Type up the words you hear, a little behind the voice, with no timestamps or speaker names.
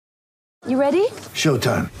You ready?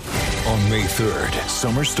 Showtime. On May 3rd,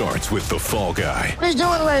 summer starts with The Fall Guy. Let's do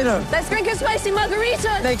it later. Let's drink a spicy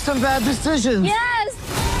margarita. Make some bad decisions. Yes!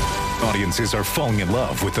 Audiences are falling in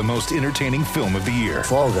love with the most entertaining film of the year.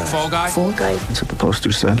 Fall Guy. Fall Guy? Fall guy. That's what the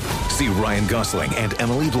poster said. See Ryan Gosling and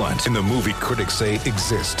Emily Blunt in the movie critics say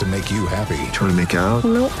exists to make you happy. Trying to make it out?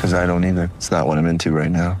 Nope. Because I don't either. It's not what I'm into right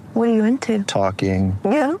now. What are you into? Talking.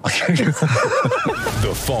 Yeah.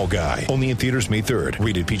 The Fall Guy. Only in theaters May 3rd.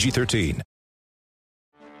 Rated PG-13.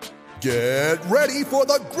 Get ready for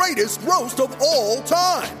the greatest roast of all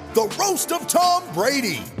time. The Roast of Tom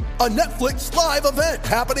Brady. A Netflix live event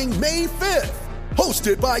happening May 5th.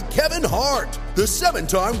 Hosted by Kevin Hart. The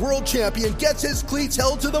 7-time world champion gets his cleats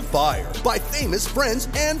held to the fire by famous friends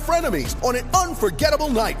and frenemies on an unforgettable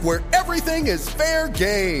night where everything is fair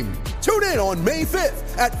game. Tune in on May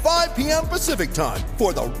 5th at 5 p.m. Pacific time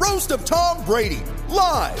for the Roast of Tom Brady.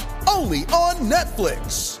 Live only on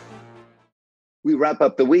Netflix. We wrap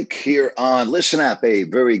up the week here on Listen Up. A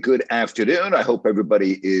very good afternoon. I hope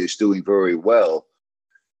everybody is doing very well.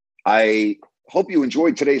 I hope you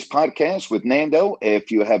enjoyed today's podcast with Nando.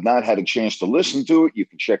 If you have not had a chance to listen to it, you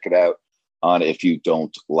can check it out on If You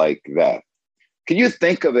Don't Like That. Can you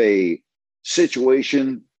think of a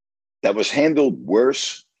situation that was handled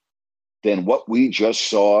worse than what we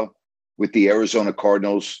just saw with the Arizona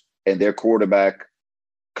Cardinals and their quarterback,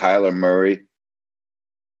 Kyler Murray?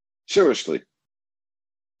 Seriously.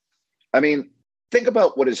 I mean, think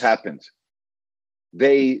about what has happened.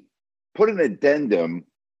 They put an addendum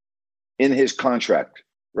in his contract,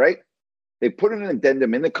 right? They put an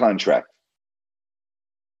addendum in the contract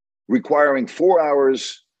requiring 4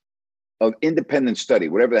 hours of independent study,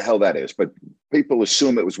 whatever the hell that is, but people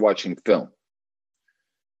assume it was watching film.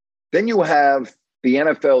 Then you have the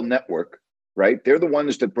NFL Network, right? They're the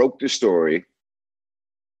ones that broke the story,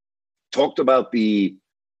 talked about the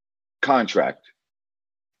contract.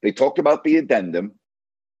 They talked about the addendum.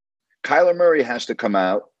 Kyler Murray has to come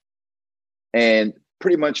out and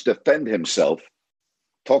pretty much defend himself,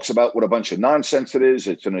 talks about what a bunch of nonsense it is,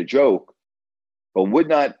 it's a joke, but would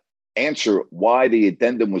not answer why the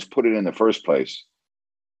addendum was put in the first place.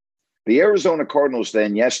 The Arizona Cardinals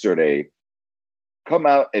then yesterday come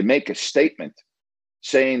out and make a statement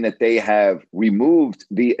saying that they have removed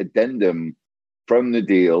the addendum from the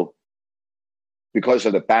deal because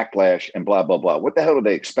of the backlash and blah, blah, blah. What the hell do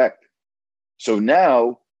they expect? So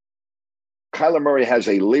now Kyler Murray has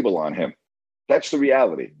a label on him. That's the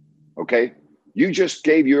reality, okay? You just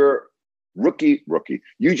gave your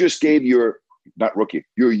you just gave your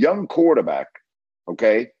young quarterback,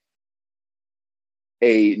 okay,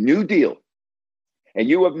 a new deal. And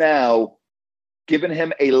you have now given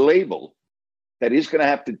him a label that he's going to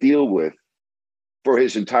have to deal with for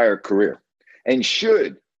his entire career. And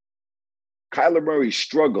should Kyler Murray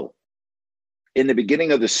struggle in the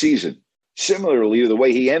beginning of the season, similarly to the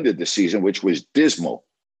way he ended the season, which was dismal,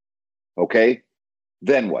 okay,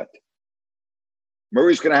 then what?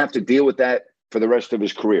 Murray's going to have to deal with that for the rest of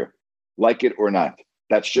his career, like it or not.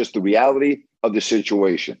 That's just the reality of the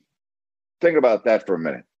situation. Think about that for a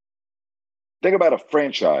minute. Think about a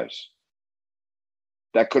franchise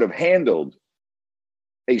that could have handled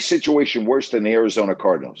a situation worse than the Arizona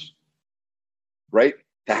Cardinals, right?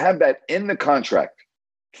 To have that in the contract,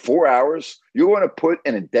 4 hours, you want to put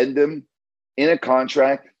an addendum in a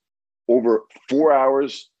contract over 4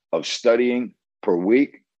 hours of studying per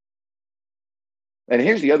week. And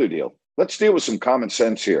here's the other deal. Let's deal with some common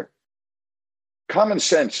sense here. Common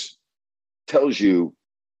sense tells you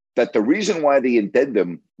that the reason why the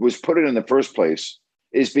addendum was put in the first place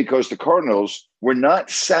is because the Cardinals were not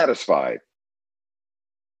satisfied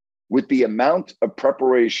with the amount of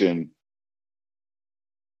preparation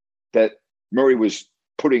that Murray was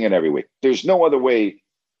putting in every week. There's no other way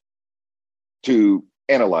to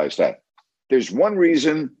analyze that. There's one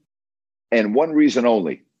reason and one reason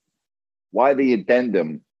only why the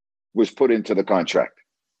addendum was put into the contract,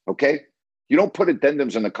 okay? You don't put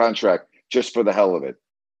addendums in the contract just for the hell of it.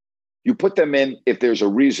 You put them in if there's a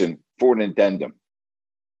reason for an addendum.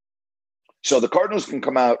 So the Cardinals can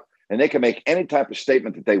come out and they can make any type of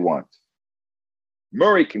statement that they want.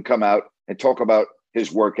 Murray can come out and talk about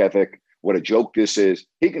his work ethic, what a joke this is.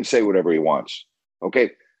 He can say whatever he wants,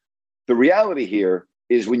 okay? The reality here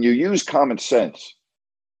is when you use common sense,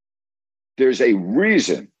 there's a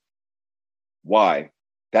reason why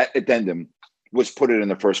that addendum was put in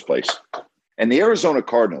the first place. And the Arizona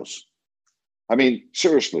Cardinals, I mean,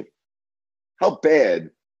 seriously, how bad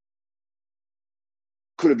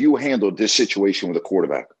could have you handled this situation with a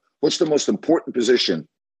quarterback? What's the most important position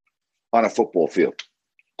on a football field?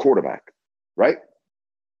 Quarterback, right?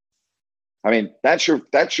 I mean, that's your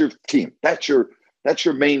team. That's your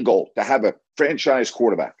main goal, to have a franchise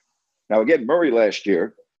quarterback. Now, again, Murray last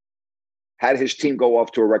year had his team go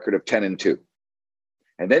off to a record of 10-2.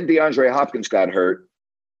 And then DeAndre Hopkins got hurt,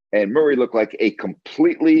 and Murray looked like a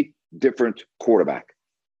completely different quarterback.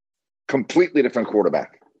 Completely different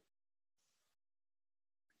quarterback.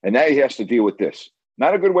 And now he has to deal with this.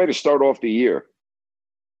 Not a good way to start off the year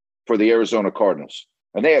for the Arizona Cardinals.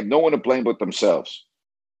 And they have no one to blame but themselves.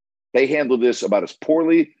 They handled this about as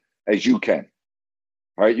poorly as you can.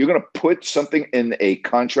 All right, you're going to put something in a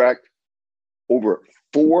contract over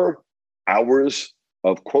 4 hours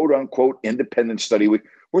of quote-unquote independent study week.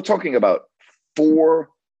 We're talking about 4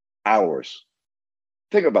 hours.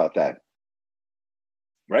 Think about that.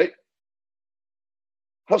 Right?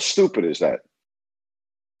 How stupid is that?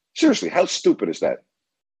 Seriously, how stupid is that?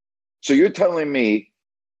 So you're telling me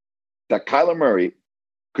that Kyler Murray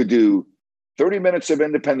could do 30 minutes of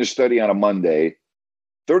independent study on a Monday,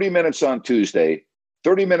 30 minutes on Tuesday,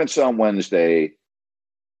 30 minutes on Wednesday,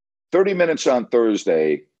 30 minutes on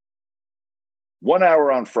Thursday, 1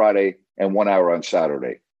 hour on Friday, and 1 hour on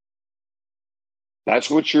Saturday. That's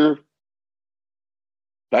what you're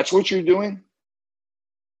doing?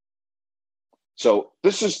 So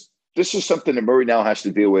this is something that Murray now has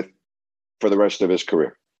to deal with for the rest of his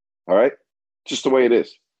career. All right? Just the way it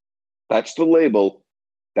is. That's the label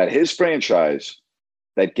that his franchise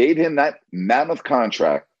that gave him that mammoth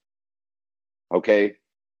contract, okay,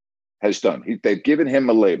 has done. They've given him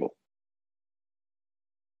a label.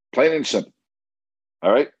 Plain and simple.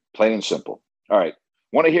 All right? Plain and simple. All right.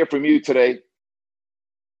 Want to hear from you today?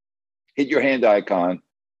 Hit your hand icon.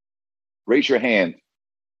 Raise your hand,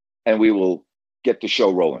 and we will get the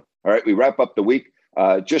show rolling. All right? We wrap up the week.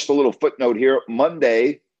 Just a little footnote here.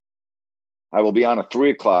 Monday, I will be on at 3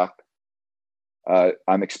 o'clock.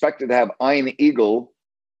 I'm expected to have Ian Eagle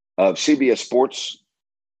of CBS Sports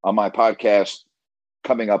on my podcast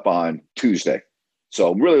coming up on Tuesday.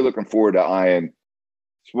 So I'm really looking forward to Ian.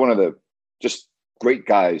 He's one of the just great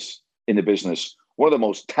guys in the business, one of the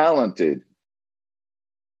most talented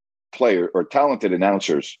talented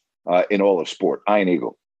announcers in all of sport, Ian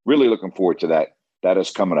Eagle. Really looking forward to that. That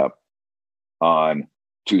is coming up on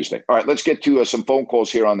Tuesday. All right, let's get to some phone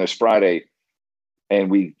calls here on this Friday, and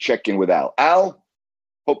we check in with Al. Al,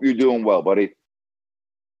 hope you're doing well, buddy.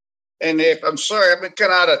 And Dave, I'm sorry, I've been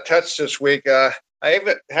kind of out of touch this week. I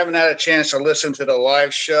haven't had a chance to listen to the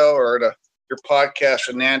live show or your podcast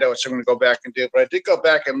with Nando, which I'm going to go back and do. But I did go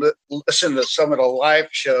back and listen to some of the live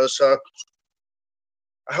shows. So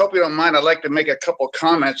I hope you don't mind. I'd like to make a couple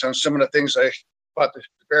comments on some of the things about the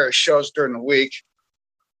various shows during the week.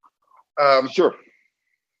 Sure.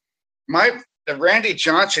 The Randy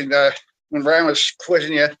Johnson, when Ryan was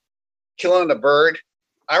quizzing you, killing the bird,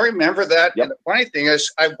 I remember that. Yep. And the funny thing is,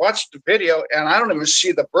 I watched the video, and I don't even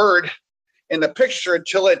see the bird in the picture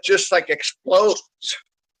until it just like explodes.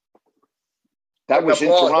 That was in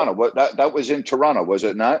Toronto. That was in Toronto, was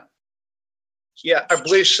it not? Yeah, I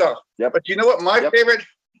believe so. Yep. But you know what? My favorite,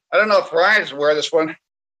 I don't know if Ryan's aware of this one.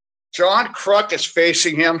 John Kruk is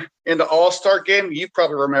facing him in the All-Star game. You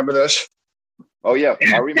probably remember this. Oh, yeah.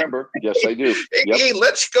 I remember. Yes, I do. Yep. Hey,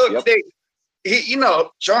 let's go. Yep.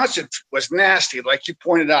 Johnson was nasty, like you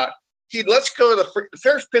pointed out. Let's go. The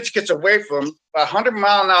first pitch gets away from him. A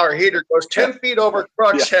 100-mile-an-hour heater goes 10 feet over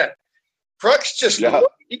Kruk's head. Kruk's just,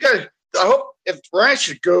 you guys, I hope if Ryan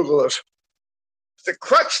should Google this. The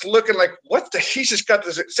Kruk's looking like, he's just got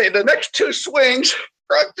this, say the next two swings,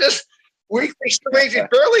 Kruk just weakly swings. He's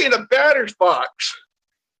barely in a batter's box.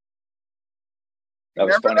 That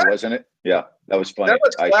was funny, wasn't it? Yeah, that was funny. That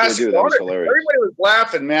was I sure do. That was hilarious. Everybody was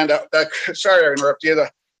laughing, man. Sorry to interrupt you.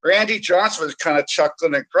 Randy Johnson was kind of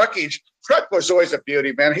chuckling, and Kruk was always a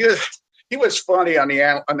beauty, man. He was funny on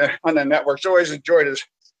the networks. Always enjoyed his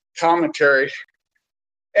commentary.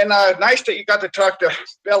 And nice that you got to talk to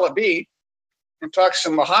Bella B and talk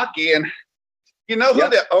some hockey. And you know who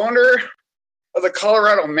the owner of the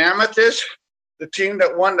Colorado Mammoth is? The team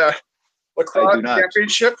that won the lacrosse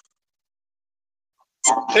championship?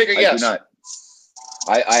 Take a guess. I do not.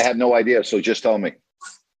 I have no idea, so just tell me.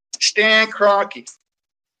 Stan Kroenke.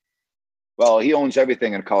 Well, he owns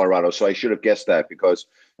everything in Colorado, so I should have guessed that because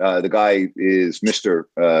the guy is Mr.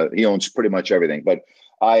 He owns pretty much everything. But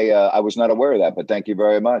I was not aware of that, but thank you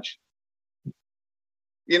very much.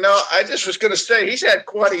 I just was going to say, he's had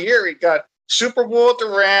quite a year. He got Super Bowl with the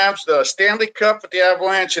Rams, the Stanley Cup with the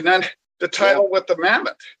Avalanche, and then the title with the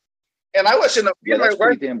Mammoth. And I was in the that's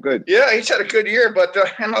pretty damn good. Yeah, he's had a good year. But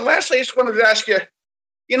and lastly, I just wanted to ask you,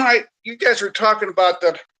 you guys were talking about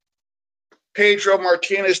the Pedro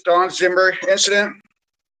Martinez, Don Zimmer incident.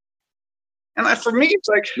 And for me, it's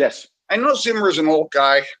like, yes, I know Zimmer's an old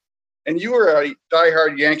guy, and you were a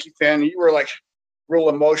diehard Yankee fan. You were like real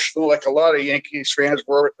emotional, like a lot of Yankees fans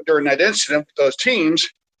were during that incident with those teams.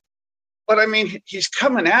 But I mean, he's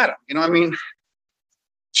coming at him. You know, I mean,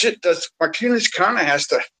 shit. Martinez kind of has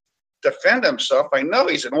to defend himself. I know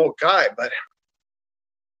he's an old guy, but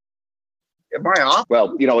am I off?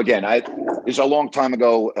 Well, you know, again, it's a long time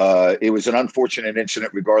ago. It was an unfortunate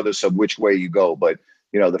incident, regardless of which way you go. But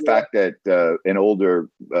you know, the fact that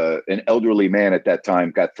an elderly man at that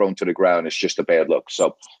time got thrown to the ground is just a bad look.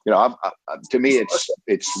 So, you know, to me,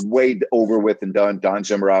 it's way over with and done. Don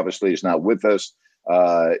Zimmer obviously is not with us.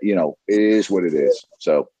 You know, it is what it is.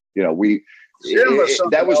 So, you know,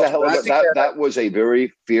 that was a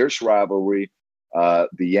very fierce rivalry. The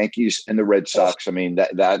Yankees and the Red Sox. I mean,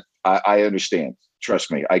 that I understand.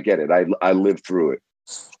 Trust me, I get it. I lived through it.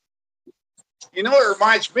 You know, it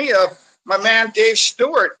reminds me of my man Dave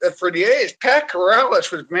Stewart for the A's. Pat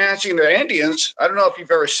Corrales was managing the Indians. I don't know if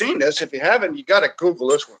you've ever seen this. If you haven't, you got to Google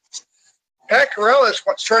this one. Pat Corrales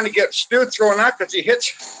was trying to get Stu thrown out because he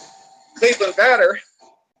hits Cleveland batter,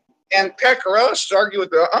 and Pat Corrales is arguing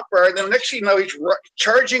with the umpire. And then next thing you know, he's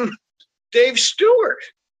charging Dave Stewart,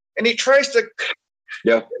 and he tries to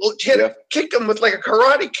kick him with like a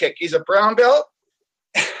karate kick. He's a brown belt.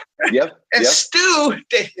 And Stu,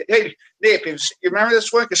 hey, Dave, you remember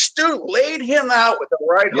this one? Because Stu laid him out with the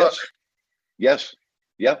right hook. Yes.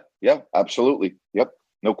 Yeah, absolutely. Yep.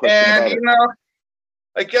 No question about it. And, you know,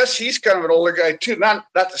 I guess he's kind of an older guy, too. Not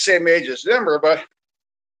the same age as Zimmer, but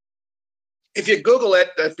if you Google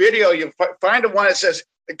it, the video, you find the one that says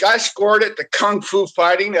the guy scored it, the Kung Fu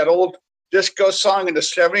Fighting, that old disco song in the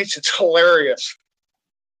 70s. It's hilarious.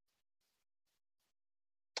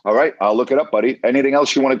 All right, I'll look it up, buddy. Anything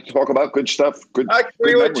else you wanted to talk about? Good stuff. Good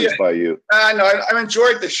memories by you. No, I've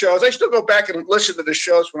enjoyed the shows. I still go back and listen to the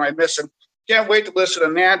shows when I miss them. Can't wait to listen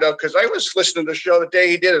to Nando because I was listening to the show the day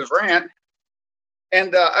he did his rant.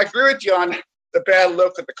 And I agree with you on the bad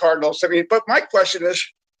look at the Cardinals. I mean, but my question is,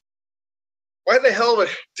 why the hell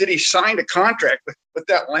did he sign a contract with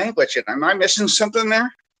that language in? Am I missing something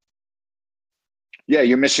there? Yeah,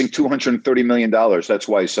 you're missing $230 million. That's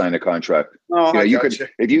why he signed a contract. Oh,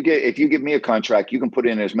 if you give me a contract, you can put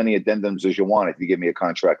in as many addendums as you want. If you give me a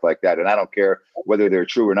contract like that, and I don't care whether they're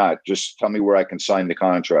true or not, just tell me where I can sign the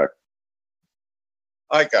contract.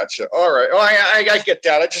 I got you. All right. Oh, I get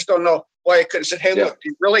that. I just don't know why I couldn't say, hey, look,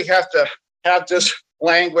 you really have to have this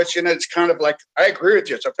language, and it's kind of like, I agree with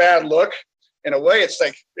you. It's a bad look. In a way, it's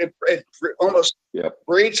like it almost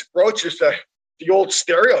broaches the old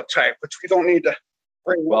stereotype, which we don't need to.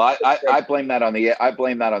 Well, I blame that on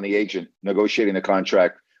the agent negotiating the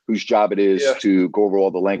contract, whose job it is to go over all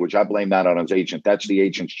the language. I blame that on his agent. That's the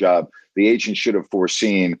agent's job. The agent should have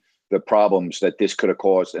foreseen the problems that this could have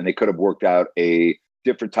caused, and they could have worked out a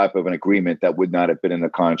different type of an agreement that would not have been in the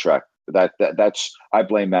contract. That's I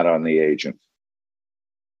blame that on the agent.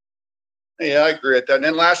 Yeah, I agree with that. And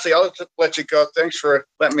then lastly, I'll just let you go. Thanks for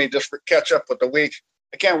letting me just catch up with the week.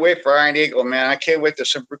 I can't wait for Iron Eagle, man. I can't wait to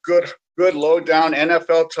some good low down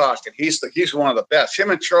NFL talk. And he's one of the best. Him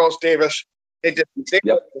and Charles Davis, they're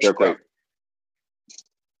great.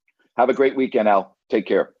 Have a great weekend, Al. Take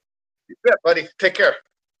care. Yeah, buddy. Take care.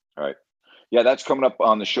 All right. Yeah, that's coming up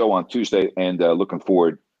on the show on Tuesday, and looking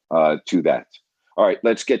forward to that. All right,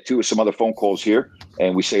 let's get to some other phone calls here,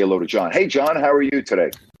 and we say hello to John. Hey, John, how are you today?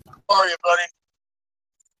 How are you, buddy?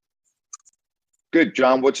 Good,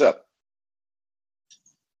 John. What's up?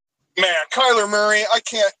 Man, Kyler Murray, I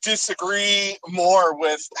can't disagree more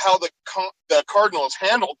with how the Cardinals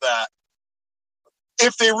handled that.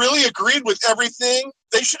 If they really agreed with everything,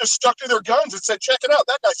 they should have stuck to their guns and said, check it out,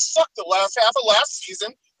 that guy sucked the last half of last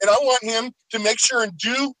season, and I want him to make sure and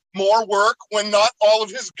do more work when not all of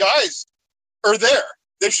his guys are there.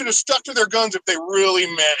 They should have stuck to their guns if they really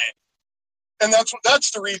meant it. And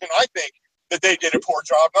that's the reason I think that they did a poor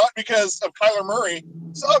job, not because of Kyler Murray.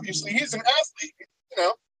 So obviously, he's an athlete,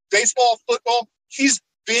 baseball, football, he's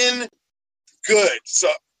been good. So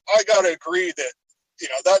I got to agree that,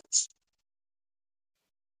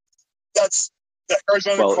 that's the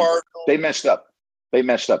Arizona Cardinals. They messed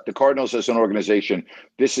up. The Cardinals as an organization,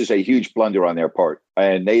 this is a huge blunder on their part.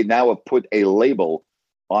 And they now have put a label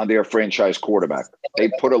on their franchise quarterback. They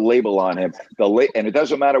put a label on him. And it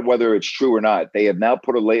doesn't matter whether it's true or not. They have now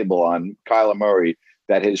put a label on Kyler Murray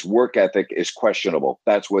that his work ethic is questionable.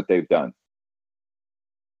 That's what they've done.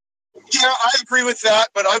 Yeah, I agree with that,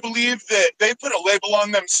 but I believe that they put a label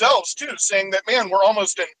on themselves too, saying that, man, we're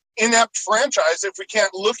almost an inept franchise if we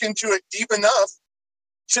can't look into it deep enough.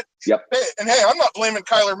 And hey, I'm not blaming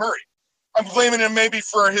Kyler Murray. I'm blaming him maybe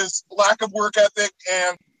for his lack of work ethic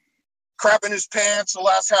and crapping his pants the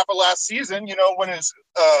last half of last season, when his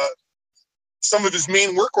some of his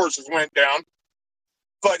main workhorses went down.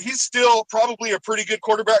 But he's still probably a pretty good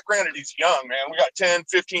quarterback. Granted, he's young, man. We got 10,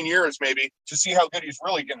 15 years maybe to see how good he's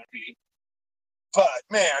really going to be. But,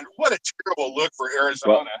 man, what a terrible look for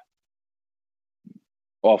Arizona.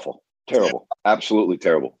 Well, awful. Terrible. Yeah. Absolutely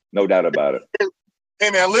terrible. No doubt about it.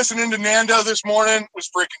 Hey, man, listening to Nando this morning was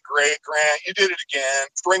freaking great, Grant. You did it again,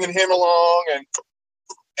 bringing him along and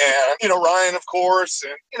Ryan, of course,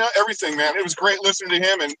 and, everything, man. It was great listening to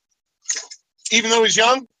him. And even though he's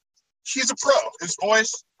young, he's a pro. His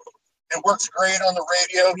voice, it works great on the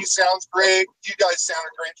radio. He sounds great. You guys sounded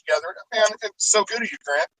great together. Man, it's so good of you,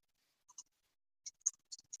 Grant.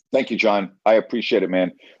 Thank you, John. I appreciate it,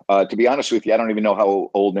 man. To be honest with you, I don't even know how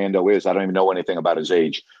old Nando is. I don't even know anything about his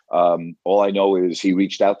age. All I know is he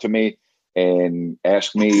reached out to me and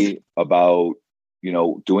asked me about,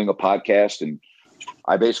 doing a podcast. And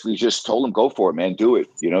I basically just told him, go for it, man. Do it.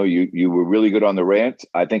 You were really good on the rant.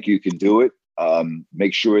 I think you can do it.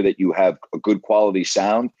 Make sure that you have a good quality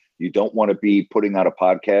sound. You don't want to be putting out a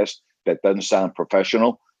podcast that doesn't sound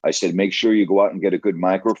professional. I said, make sure you go out and get a good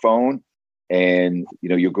microphone. And,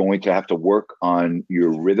 you're going to have to work on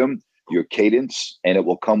your rhythm, your cadence, and it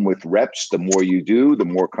will come with reps. The more you do, the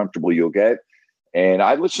more comfortable you'll get. And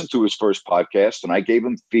I listened to his first podcast and I gave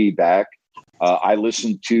him feedback. I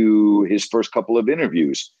listened to his first couple of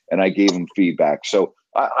interviews and I gave him feedback. So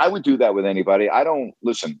I would do that with anybody. I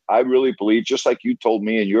really believe, just like you told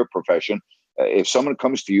me in your profession, if someone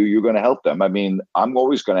comes to you, you're going to help them. I mean, I'm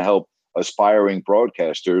always going to help aspiring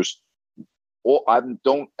broadcasters. I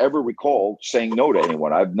don't ever recall saying no to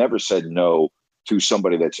anyone. I've never said no to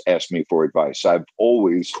somebody that's asked me for advice. I've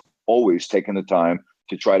always taken the time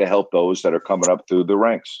to try to help those that are coming up through the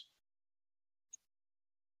ranks.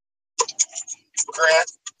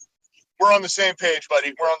 Grant, we're on the same page,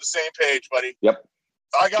 buddy. Yep.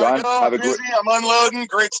 I gotta go. I'm busy. I'm unloading.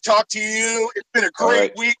 Great to talk to you. It's been a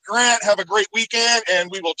great week, Grant. Have a great weekend,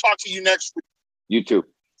 and we will talk to you next week. You too.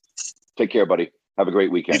 Take care, buddy. Have a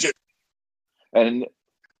great weekend. You too. And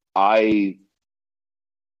I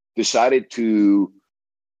decided to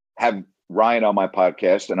have Ryan on my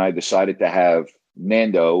podcast, and I decided to have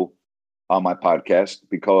Nando on my podcast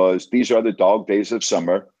because these are the dog days of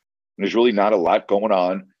summer. There's really not a lot going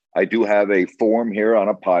on. I do have a forum here on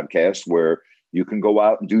a podcast where you can go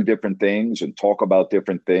out and do different things and talk about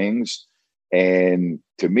different things. And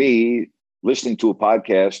to me, listening to a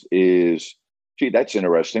podcast is, gee, that's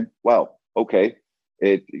interesting. Wow. Okay.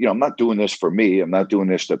 I'm not doing this for me. I'm not doing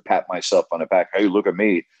this to pat myself on the back. Hey, look at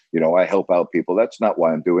me. I help out people. That's not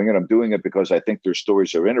why I'm doing it. I'm doing it because I think their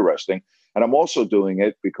stories are interesting. And I'm also doing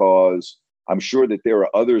it because I'm sure that there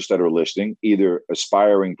are others that are listening, either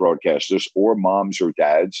aspiring broadcasters or moms or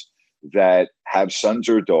dads that have sons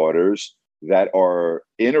or daughters that are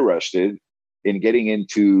interested in getting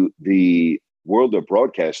into the world of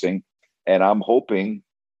broadcasting. And I'm hoping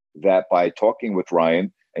that by talking with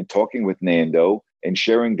Ryan and talking with Nando and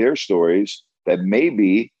sharing their stories, that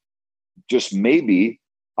maybe, just maybe,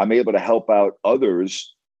 I'm able to help out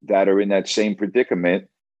others that are in that same predicament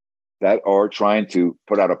that are trying to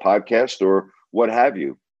put out a podcast or what have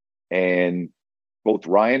you. And both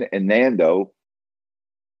Ryan and Nando,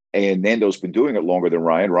 and Nando's been doing it longer than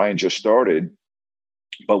Ryan. Ryan just started.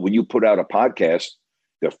 But when you put out a podcast,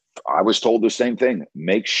 I was told the same thing.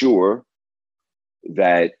 Make sure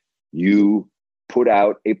that you put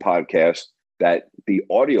out a podcast that the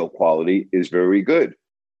audio quality is very good.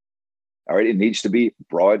 All right. It needs to be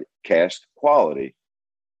broadcast quality,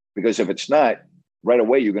 because if it's not, right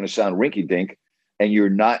away, you're going to sound rinky dink and you're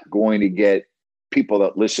not going to get people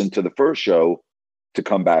that listen to the first show to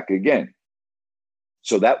come back again.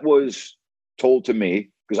 So that was told to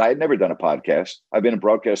me because I had never done a podcast. I've been in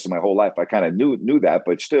broadcasting my whole life. I kind of knew that,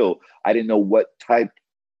 but still, I didn't know what type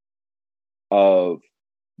of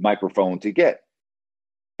microphone to get.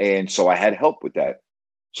 And so I had help with that.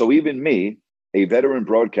 So even me, a veteran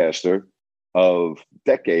broadcaster of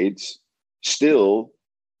decades, still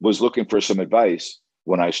was looking for some advice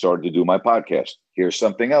when I started to do my podcast. Here's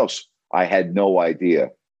something else I had no idea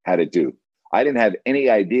how to do. I didn't have any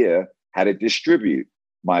idea how to distribute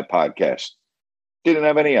my podcast. Didn't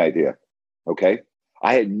have any idea. Okay.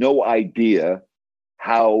 I had no idea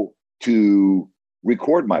how to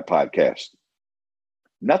record my podcast.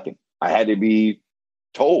 Nothing. I had to be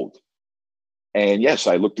told. And yes,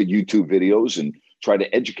 I looked at YouTube videos and tried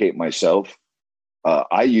to educate myself.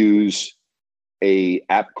 I use a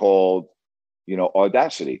app called,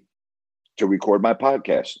 Audacity to record my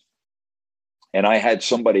podcast. And I had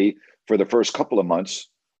somebody for the first couple of months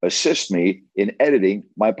assist me in editing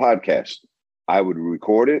my podcast. I would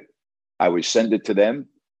record it. I would send it to them,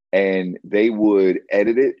 and they would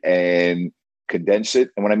edit it and condense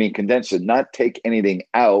it. And when I mean condense it, not take anything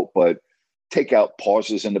out, but take out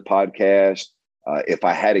pauses in the podcast. If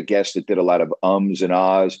I had a guest that did a lot of ums and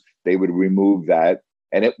ahs, they would remove that.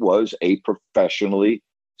 And it was a professionally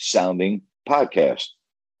sounding podcast.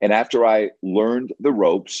 And after I learned the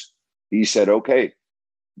ropes, he said, okay,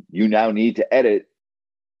 you now need to edit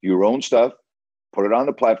your own stuff, put it on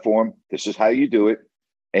the platform. This is how you do it.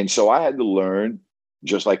 And so I had to learn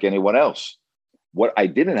just like anyone else. What I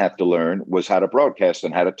didn't have to learn was how to broadcast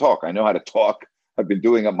and how to talk. I know how to talk. I've been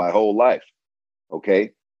doing it my whole life.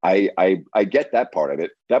 Okay. I get that part of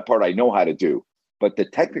it. That part I know how to do. But the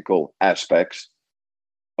technical aspects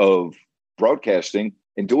of broadcasting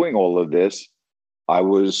and doing all of this, I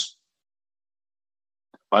was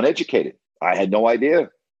uneducated. I had no idea.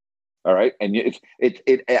 All right. And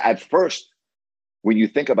it at first, when you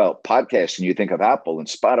think about podcasts and you think of Apple and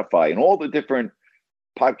Spotify and all the different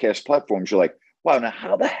podcast platforms, you're like, wow, now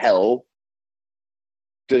how the hell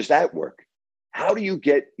does that work? How do you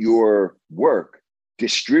get your work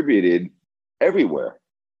distributed everywhere?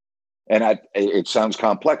 And it sounds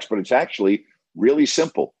complex, but it's actually really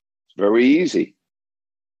simple. It's very easy.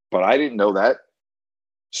 But I didn't know that.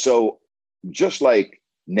 So just like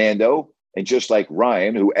Nando and just like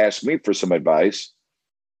Ryan, who asked me for some advice,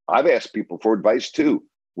 I've asked people for advice too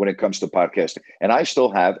when it comes to podcasting. And I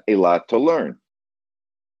still have a lot to learn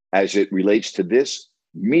as it relates to this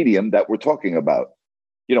medium that we're talking about.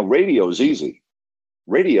 You know, radio is easy.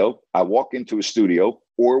 Radio, I walk into a studio,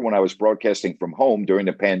 or when I was broadcasting from home during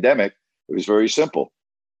the pandemic, it was very simple.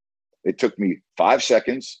 It took me 5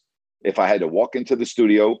 seconds if I had to walk into the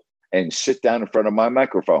studio and sit down in front of my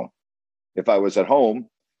microphone. If I was at home,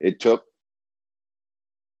 it took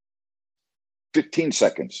 15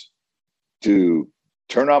 seconds to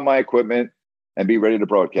turn on my equipment and be ready to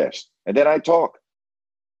broadcast. And then I talk.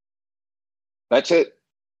 That's it.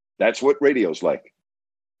 That's what radio's like.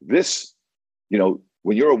 This, you know,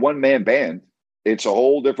 when you're a one-man band, it's a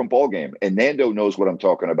whole different ballgame. And Nando knows what I'm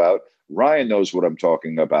talking about. Ryan knows what I'm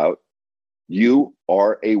talking about. You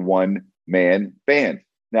are a one-man band.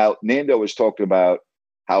 Now, Nando has talked about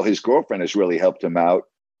how his girlfriend has really helped him out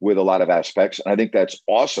with a lot of aspects. And I think that's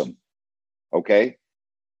awesome. Okay.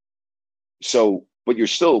 So, but you're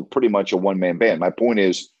still pretty much a one-man band. My point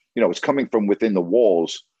is, you know, it's coming from within the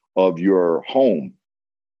walls of your home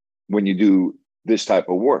when you do this type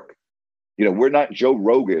of work. You know, we're not Joe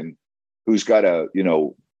Rogan, who's got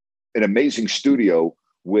an amazing studio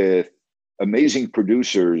with amazing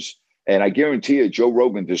producers. And I guarantee you, Joe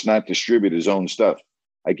Rogan does not distribute his own stuff.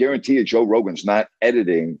 I guarantee you, Joe Rogan's not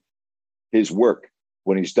editing his work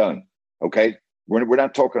when he's done. Okay. We're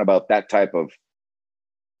not talking about that type of,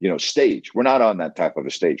 you know, stage. We're not on that type of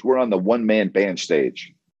a stage. We're on the one-man band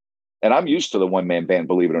stage. And I'm used to the one-man band,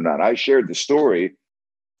 believe it or not. I shared the story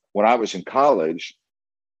when I was in college,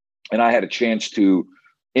 and I had a chance to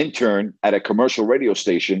intern at a commercial radio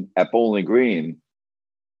station at Bowling Green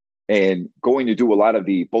and going to do a lot of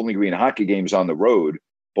the Bowling Green hockey games on the road.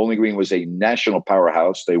 Bowling Green was a national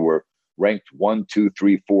powerhouse. They were ranked 1, 2,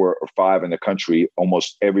 3, 4, or 5 in the country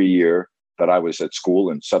almost every year that I was at school,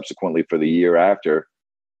 and subsequently for the year after.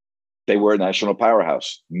 They were a national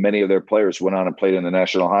powerhouse. Many of their players went on and played in the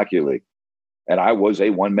National Hockey League. And I was a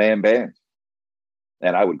one-man band.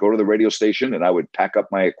 And I would go to the radio station and I would pack up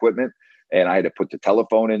my equipment, and I had to put the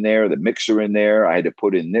telephone in there, the mixer in there. I had to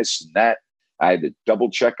put in this and that. I had to double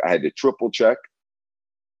check. I had to triple check.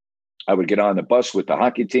 I would get on the bus with the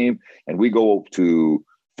hockey team and we go to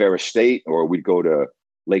Ferris State, or we'd go to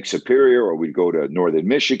Lake Superior, or we'd go to Northern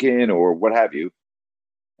Michigan, or what have you.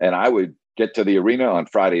 And I would get to the arena on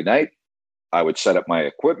Friday night. I would set up my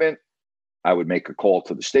equipment. I would make a call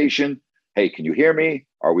to the station. Hey, can you hear me?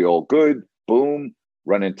 Are we all good? Boom.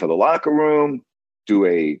 Run into the locker room, do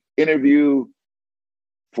a interview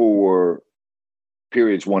for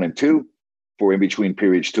periods 1 and 2, for in between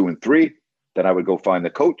periods 2 and 3. Then I would go find the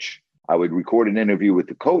coach. I would record an interview with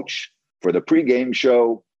the coach for the pregame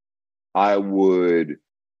show. I would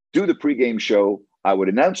do the pregame show. I would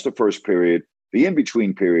announce the first period, the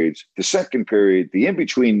in-between periods, the second period, the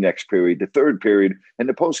in-between next period, the third period, and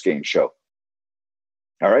the postgame show.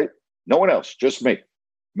 All right? No one else, just me,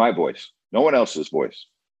 my voice, no one else's voice.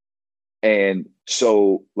 And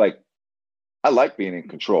so, like, I like being in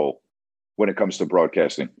control when it comes to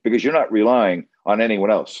broadcasting, because you're not relying on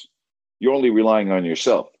anyone else. You're only relying on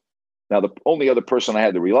yourself. Now, the only other person I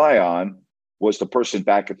had to rely on was the person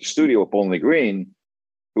back at the studio at Bowling Green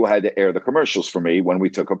who had to air the commercials for me when we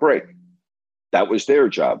took a break. That was their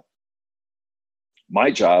job.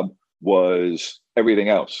 My job was everything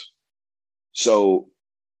else. So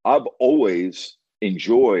I've always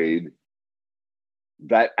enjoyed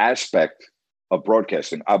that aspect of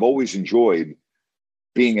broadcasting. I've always enjoyed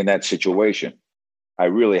being in that situation. I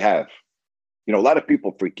really have. You know, a lot of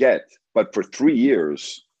people forget, but for 3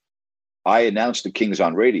 years, I announced the Kings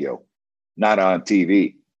on radio, not on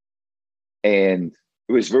TV. And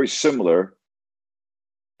it was very similar,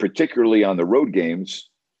 particularly on the road games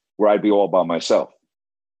where I'd be all by myself.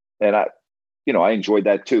 And I enjoyed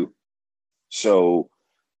that too. So,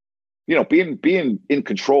 being in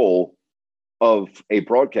control of a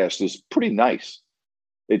broadcast is pretty nice.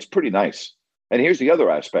 It's pretty nice. And here's the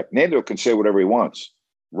other aspect. Nando can say whatever he wants.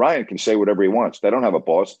 Ryan can say whatever he wants. They don't have a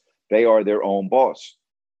boss. They are their own boss.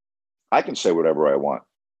 I can say whatever I want,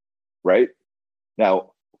 right?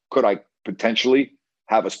 Now, could I potentially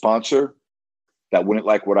have a sponsor that wouldn't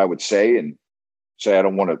like what I would say and say, I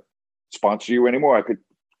don't want to sponsor you anymore?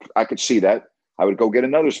 I could see that. I would go get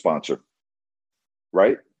another sponsor,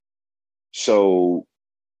 right? So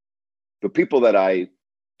the people that I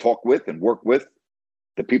talk with and work with,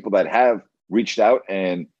 the people that have reached out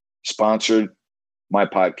and sponsored my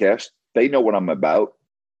podcast, they know what I'm about.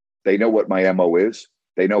 They know what my MO is.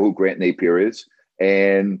 They know who Grant Napier is.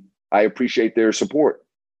 And I appreciate their support.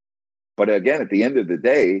 But again, at the end of the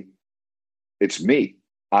day, it's me.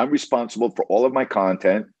 I'm responsible for all of my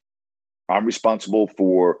content. I'm responsible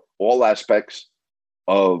for all aspects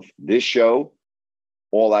of this show,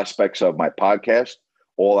 all aspects of my podcast,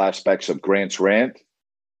 all aspects of Grant's Rant.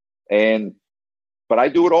 But I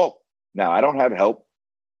do it all. Now, I don't have help.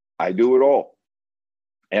 I do it all.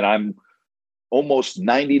 And I'm almost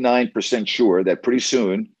 99% sure that pretty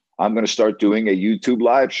soon I'm going to start doing a YouTube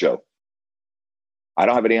live show. I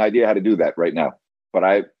don't have any idea how to do that right now, but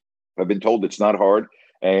I've been told it's not hard,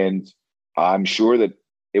 and I'm sure that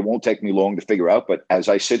it won't take me long to figure out. But as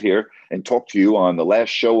I sit here and talk to you on the last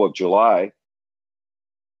show of July,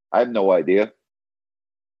 I have no idea.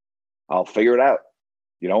 I'll figure it out.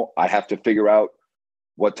 I have to figure out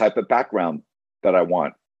what type of background that I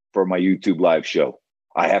want for my YouTube live show.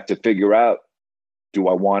 I have to figure out, do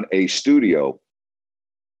I want a studio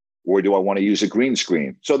or do I want to use a green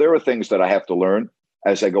screen? So there are things that I have to learn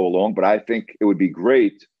as I go along, but I think it would be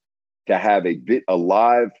great to have a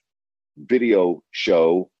live video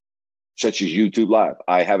show such as YouTube Live.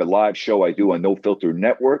 I have a live show I do on No Filter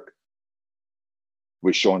Network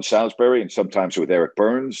with Sean Salisbury and sometimes with Eric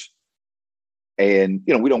Burns. And,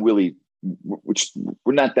 we don't really,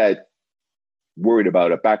 we're not that worried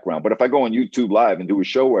about a background. But if I go on YouTube Live and do a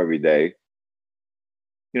show every day,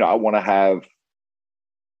 I want to have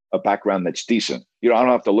a background that's decent. I don't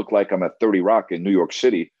have to look like I'm at 30 Rock in New York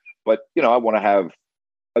City, but, I want to have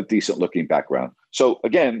a decent looking background. So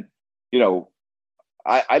again,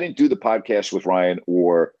 I didn't do the podcast with Ryan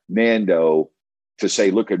or Nando to say,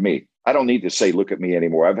 look at me. I don't need to say, look at me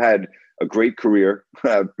anymore. I've had a great career.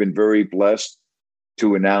 I've been very blessed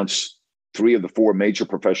to announce 3 of the 4 major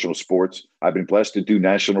professional sports. I've been blessed to do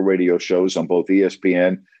national radio shows on both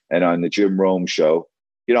ESPN and on the Jim Rome show.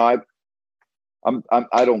 I've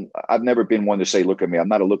never been one to say, look at me. I'm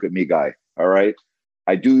not a look at me guy. All right.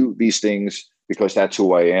 I do these things because that's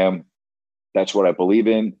who I am. That's what I believe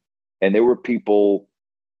in. And there were people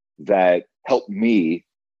that helped me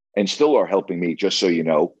and still are helping me, just so you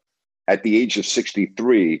know, at the age of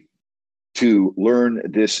 63 to learn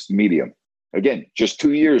this medium. Again, just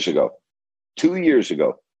 2 years ago,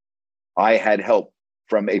 I had help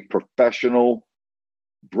from a professional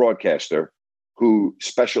broadcaster who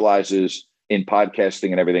specializes in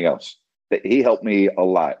podcasting and everything else. He helped me a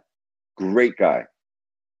lot. Great guy.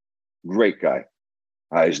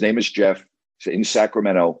 His name is Jeff. He's in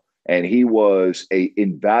Sacramento, and he was an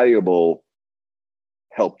invaluable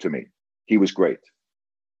help to me. He was great.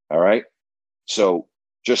 All right. So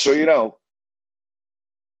just so you know,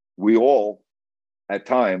 we all at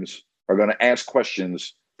times are going to ask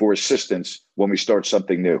questions for assistance when we start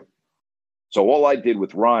something new. So all I did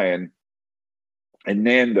with Ryan and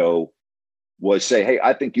Nando was say, hey,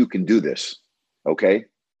 I think you can do this. Okay.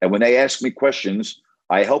 And when they ask me questions,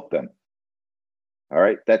 I help them. All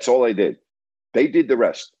right. That's all I did. They did the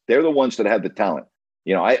rest. They're the ones that have the talent.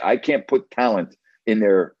 I can't put talent in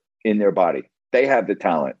their body. They have the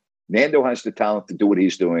talent. Nando has the talent to do what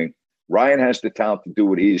he's doing. Ryan has the talent to do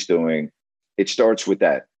what he's doing. It starts with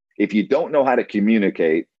that. If you don't know how to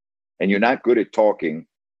communicate and you're not good at talking,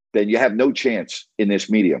 then you have no chance in this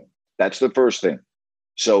medium. That's the first thing.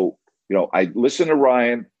 So, I listen to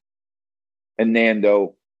Ryan and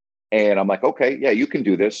Nando, and I'm like, okay, yeah, you can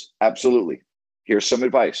do this. Absolutely. Here's some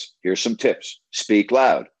advice. Here's some tips. Speak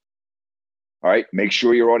loud. All right. Make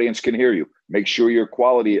sure your audience can hear you. Make sure your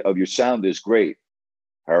quality of your sound is great.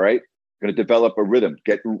 All right. Going to develop a rhythm,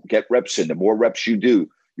 get reps in. The more reps you do,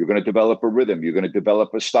 you're going to develop a rhythm. You're going to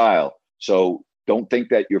develop a style. So don't think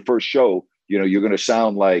that your first show, you're going to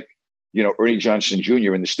sound like, Ernie Johnson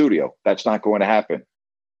Jr. in the studio. That's not going to happen.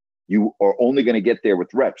 You are only going to get there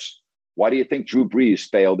with reps. Why do you think Drew Brees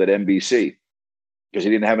failed at NBC? Because he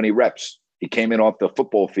didn't have any reps. He came in off the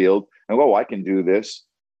football field and, I can do this.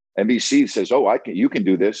 NBC says, you can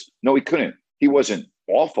do this. No, he couldn't. He wasn't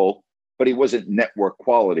awful, but he wasn't network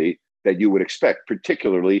quality that you would expect,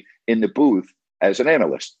 particularly in the booth as an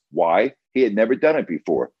analyst. Why? He had never done it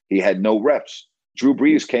before. He had no reps. Drew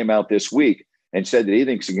Brees came out this week and said that he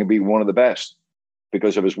thinks he can be one of the best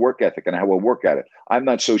because of his work ethic and how he'll work at it. I'm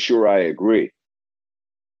not so sure I agree.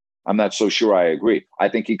 I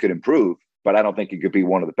think he could improve, but I don't think he could be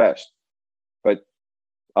one of the best. But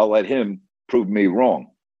I'll let him prove me wrong.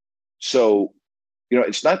 So,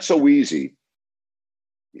 it's not so easy.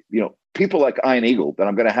 People like Ian Eagle that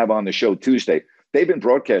I'm going to have on the show Tuesday, they've been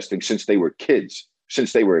broadcasting since they were kids,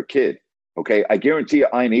 since they were a kid. Okay. I guarantee you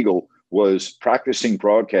Ian Eagle was practicing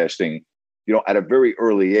broadcasting, at a very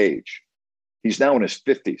early age. He's now in his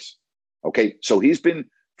 50s. Okay. So he's been,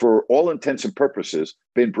 for all intents and purposes,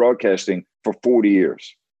 been broadcasting for 40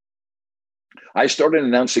 years. I started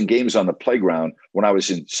announcing games on the playground when I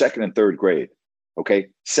was in 2nd and 3rd grade. Okay.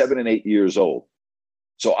 7 and 8 years old.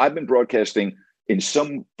 So I've been broadcasting in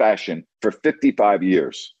some fashion for 55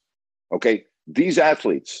 years. Okay. These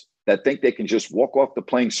athletes that think they can just walk off the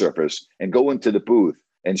playing surface and go into the booth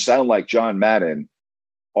and sound like John Madden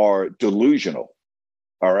are delusional.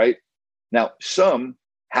 All right. Now, some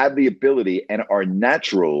have the ability and are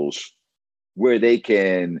naturals where they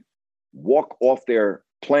can walk off their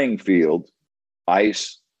playing field,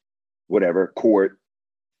 ice, whatever, court,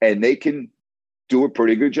 and they can do a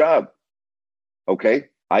pretty good job. Okay.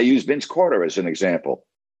 I use Vince Carter as an example.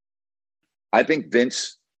 I think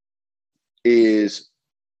Vince is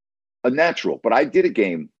a natural, but I did a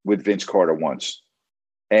game with Vince Carter once,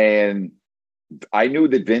 and I knew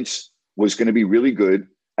that Vince was going to be really good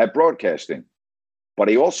at broadcasting, but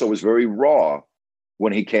he also was very raw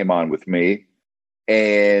when he came on with me.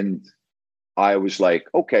 And I was like,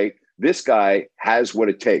 okay, this guy has what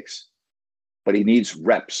it takes, but he needs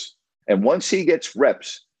reps. And once he gets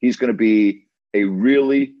reps, he's going to be a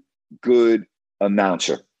really good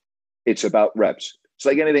announcer. It's about reps. It's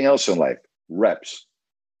like anything else in life, reps.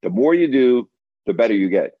 The more you do, the better you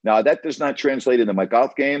get. Now, that does not translate into my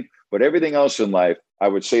golf game, but everything else in life, I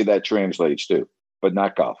would say that translates to, but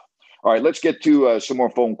not golf. All right, let's get to some more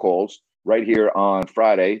phone calls right here on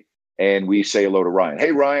Friday, and we say hello to Ryan.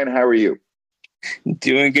 Hey, Ryan, how are you?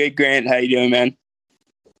 Doing good, Grant. How you doing, man?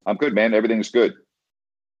 I'm good, man. Everything's good.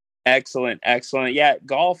 Excellent. Yeah,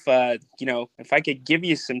 golf, if I could give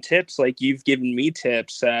you some tips like you've given me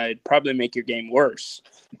tips, it'd probably make your game worse.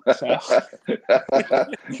 So.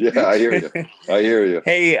 Yeah, I hear you.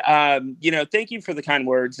 Hey, thank you for the kind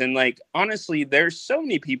words. And honestly, there's so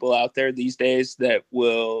many people out there these days that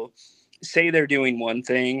will say they're doing one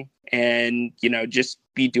thing and, just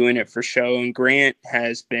be doing it for show. And Grant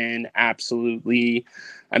has been absolutely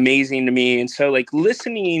amazing to me. And so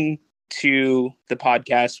listening to the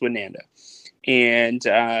podcast with Nando. And,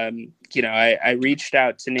 I reached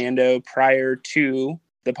out to Nando prior to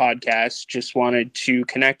the podcast, just wanted to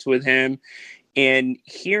connect with him and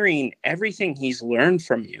hearing everything he's learned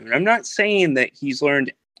from you. And I'm not saying that he's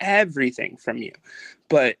learned everything from you,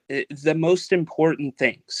 but the most important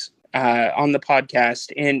things on the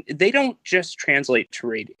podcast, and they don't just translate to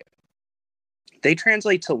radio. They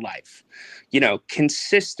translate to life,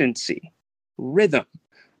 consistency, rhythm.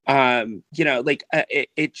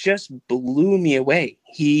 It just blew me away.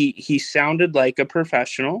 He sounded like a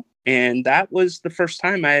professional, and that was the first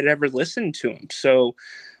time I had ever listened to him. So,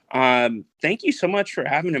 thank you so much for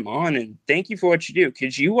having him on, and thank you for what you do,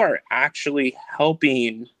 because you are actually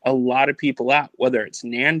helping a lot of people out, whether it's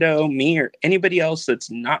Nando, me, or anybody else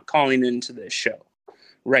that's not calling into this show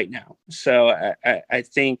right now. So I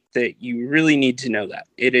think that you really need to know that.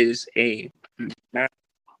 It is a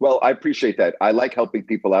Well, I appreciate that. I like helping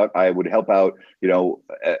people out. I would help out,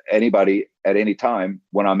 anybody at any time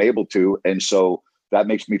when I'm able to. And so that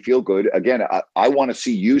makes me feel good. Again, I want to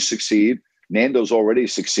see you succeed. Nando's already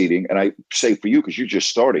succeeding. And I say for you, because you're just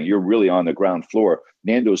starting, you're really on the ground floor.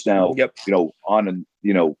 Nando's now, on,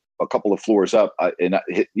 a couple of floors up, and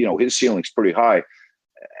his ceiling's pretty high.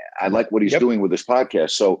 I like what he's doing with this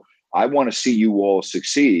podcast. So I want to see you all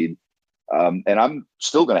succeed. And I'm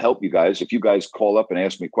still going to help you guys. If you guys call up and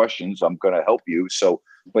ask me questions, I'm going to help you. So,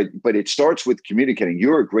 but it starts with communicating.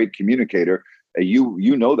 You're a great communicator.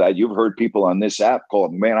 You know that. You've heard people on this app call,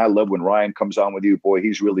 man, I love when Ryan comes on with you. Boy,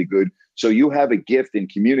 he's really good. So you have a gift in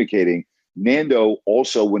communicating Nando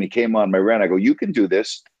also, when he came on my rant, I go, you can do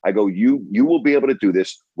this. I go, you will be able to do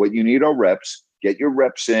this. What you need are reps. Get your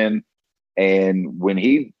reps in. And when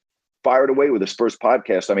he fired away with his first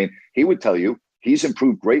podcast, I mean, he would tell you he's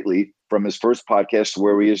improved greatly from his first podcast to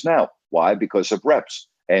where he is now. Why? Because of reps.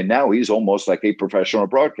 And now he's almost like a professional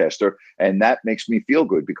broadcaster. And that makes me feel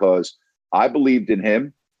good because I believed in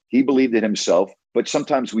him. He believed in himself. But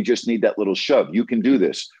sometimes we just need that little shove. You can do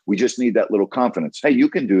this. We just need that little confidence. Hey, you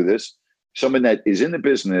can do this. Someone that is in the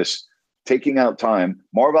business, taking out time.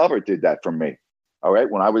 Marv Albert did that for me. All right.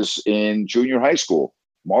 When I was in junior high school,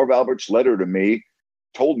 Marv Albert's letter to me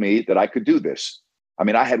told me that I could do this. I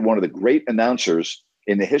mean, I had one of the great announcers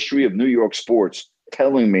in the history of New York sports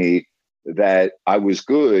telling me that I was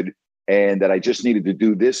good and that I just needed to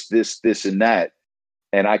do this, and that,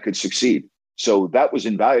 and I could succeed. So that was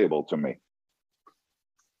invaluable to me.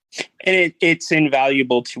 And it's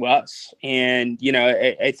invaluable to us. And, you know,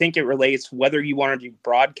 I think it relates whether you want to do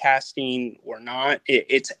broadcasting or not.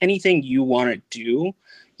 It's anything you want to do.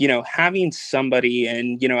 You know, having somebody,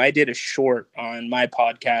 and, you know, I did a short on my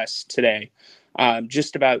podcast today,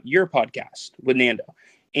 just about your podcast with Nando.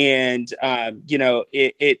 And, you know,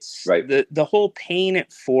 it's right. the whole paying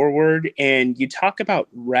it forward. And you talk about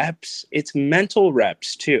reps, it's mental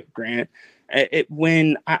reps too, Grant.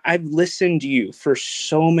 When I've listened to you for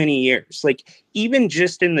so many years, like even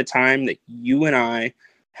just in the time that you and I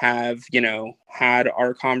have, you know, had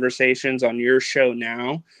our conversations on your show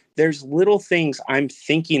now, there's little things I'm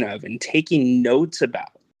thinking of and taking notes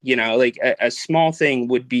about, you know, like a small thing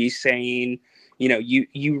would be saying, you know,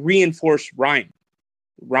 you reinforce Ryan,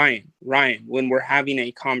 when we're having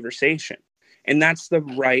a conversation, and that's the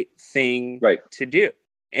right thing to do.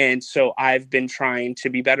 And so I've been trying to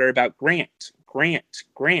be better about Grant,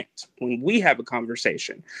 when we have a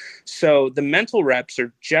conversation. So the mental reps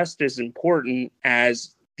are just as important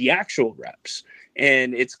as the actual reps.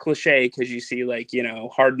 And it's cliche because you see, like, you know,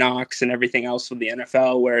 Hard Knocks and everything else with the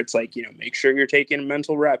NFL where it's like, you know, make sure you're taking a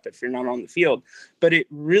mental rep if you're not on the field. But it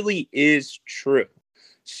really is true.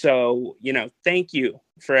 So, you know, thank you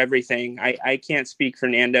for everything. I can't speak for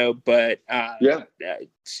Nando, but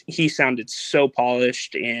he sounded so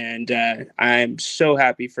polished, and I'm so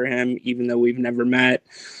happy for him, even though we've never met.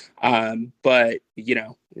 But, you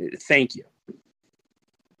know, thank you.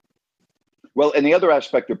 Well, and the other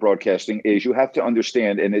aspect of broadcasting is you have to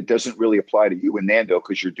understand, and it doesn't really apply to you and Nando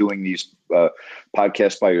because you're doing these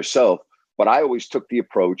podcasts by yourself, but I always took the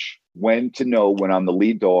approach when to know when I'm the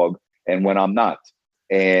lead dog and when I'm not.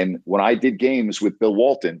 And when I did games with Bill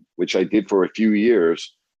Walton, which I did for a few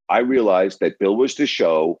years, I realized that Bill was the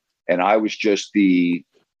show and I was just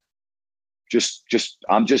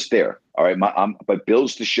I'm just there. All right. But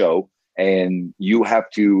Bill's the show, and you have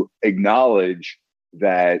to acknowledge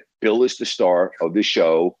that Bill is the star of the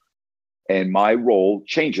show, and my role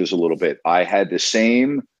changes a little bit. I had the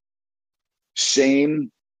same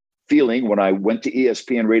feeling when I went to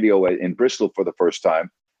ESPN Radio in Bristol for the first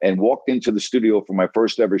time and walked into the studio for my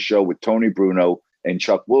first ever show with Tony Bruno and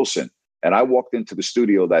Chuck Wilson. And I walked into the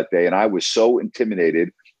studio that day and I was so intimidated.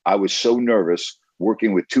 I was so nervous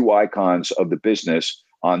working with two icons of the business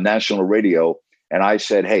on national radio. And I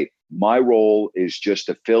said, hey, my role is just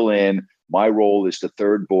to fill in. My role is the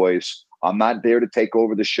third voice. I'm not there to take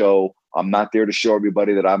over the show. I'm not there to show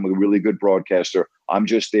everybody that I'm a really good broadcaster. I'm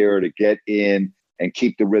just there to get in and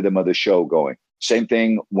keep the rhythm of the show going. Same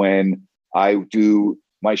thing when I do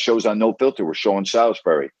my shows on No Filter with Sean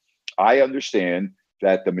Salisbury. I understand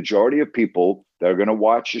that the majority of people that are going to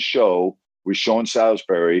watch a show with Sean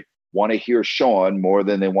Salisbury want to hear Sean more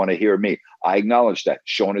than they want to hear me. I acknowledge that.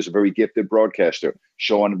 Sean is a very gifted broadcaster.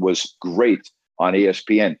 Sean was great on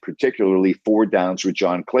ESPN, particularly Four Downs with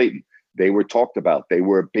John Clayton. They were talked about. They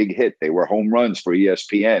were a big hit. They were home runs for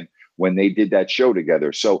ESPN when they did that show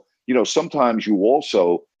together. So, you know, sometimes you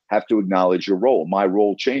also have to acknowledge your role. My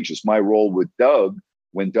role changes. My role with Doug,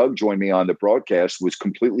 when Doug joined me on the broadcast, was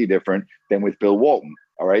completely different than with Bill Walton.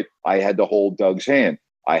 All right. I had to hold Doug's hand.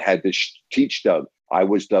 I had to teach Doug. I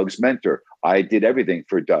was Doug's mentor. I did everything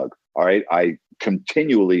for Doug. All right. I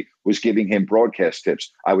continually was giving him broadcast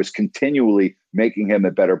tips. I was continually making him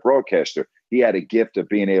a better broadcaster. He had a gift of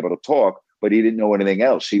being able to talk, but he didn't know anything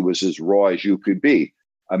else. He was as raw as you could be.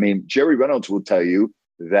 I mean, Jerry Reynolds will tell you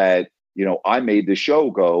that, you know, I made the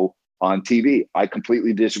show go on TV. I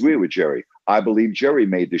completely disagree with Jerry. I believe Jerry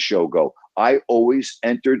made the show go. I always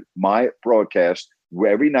entered my broadcast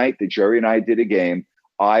every night that Jerry and I did a game.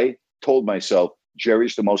 I told myself,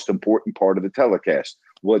 Jerry's the most important part of the telecast.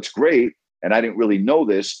 What's great, and I didn't really know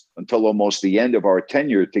this until almost the end of our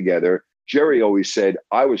tenure together, Jerry always said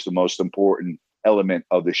I was the most important element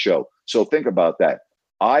of the show. So think about that.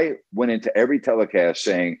 I went into every telecast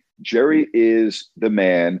saying, Jerry is the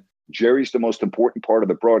man. Jerry's the most important part of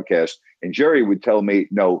the broadcast. And Jerry would tell me,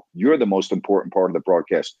 no, you're the most important part of the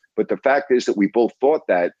broadcast. But the fact is that we both thought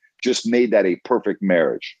that just made that a perfect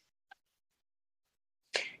marriage.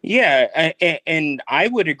 Yeah. And I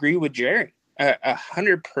would agree with Jerry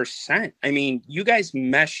 100%. I mean, you guys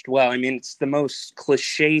meshed well. I mean, it's the most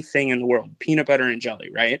cliche thing in the world, peanut butter and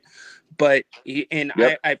jelly, right? But, and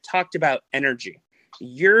yep. I've talked about energy.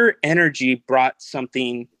 Your energy brought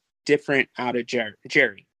something different out of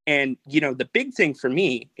Jerry. And, the big thing for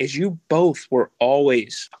me is you both were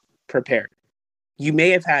always prepared. You may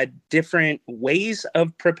have had different ways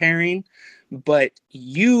of preparing, but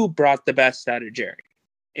you brought the best out of Jerry.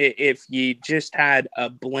 If you just had a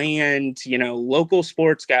bland, local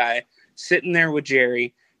sports guy sitting there with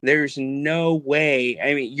Jerry, there's no way.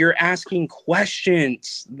 I mean, you're asking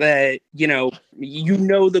questions that,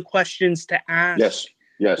 the questions to ask.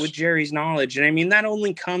 Yes. With Jerry's knowledge. And I mean, that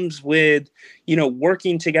only comes with,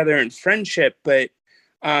 working together in friendship, but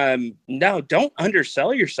no, don't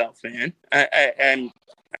undersell yourself, man.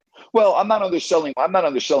 Well, I'm not underselling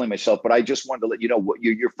myself, but I just wanted to let you know what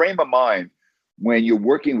your frame of mind when you're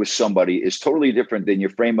working with somebody is totally different than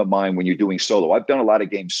your frame of mind when you're doing solo. I've done a lot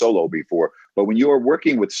of games solo before, but when you're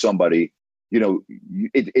working with somebody,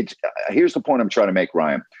 it's here's the point I'm trying to make,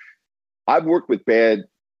 Ryan. I've worked with bad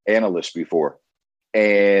analysts before.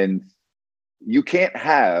 And you can't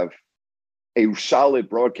have a solid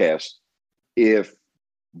broadcast if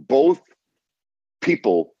both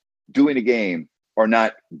people doing a game are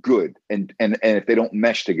not good and if they don't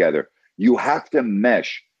mesh together. You have to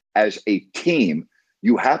mesh as a team.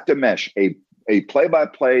 You have to mesh. A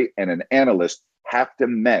play-by-play and an analyst have to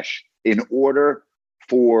mesh in order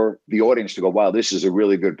for the audience to go, wow, this is a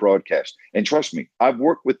really good broadcast. And trust me, I've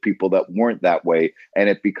worked with people that weren't that way, and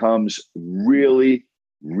it becomes really,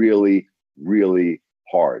 really, really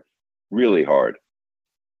hard. Really hard.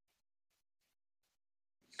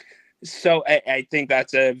 So I think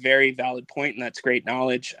that's a very valid point, and that's great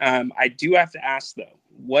knowledge. I do have to ask, though,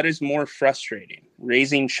 what is more frustrating,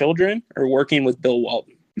 raising children or working with Bill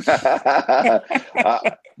Walton? I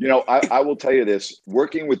will tell you this.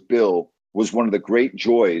 Working with Bill was one of the great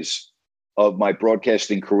joys of my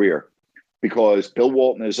broadcasting career because Bill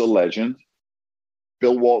Walton is a legend.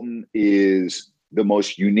 Bill Walton is the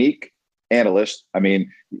most unique analyst. I mean,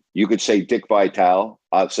 you could say Dick Vitale.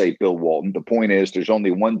 I'll say Bill Walton. The point is there's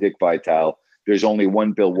only one Dick Vitale. There's only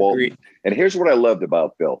one Bill Walton. Agreed. And here's what I loved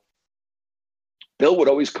about Bill. Bill would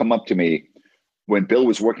always come up to me when Bill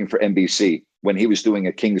was working for NBC, when he was doing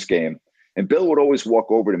a Kings game. And Bill would always walk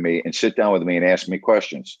over to me and sit down with me and ask me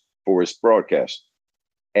questions for his broadcast.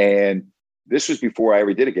 And this was before I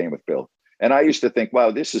ever did a game with Bill. And I used to think,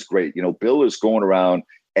 wow, this is great. Bill is going around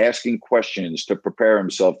asking questions to prepare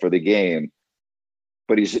himself for the game,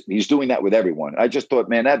 but he's doing that with everyone. I just thought,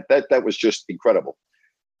 man, that was just incredible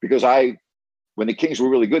because when the Kings were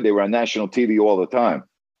really good, they were on national TV all the time.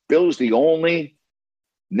 Bill's the only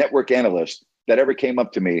network analyst that ever came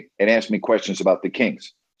up to me and asked me questions about the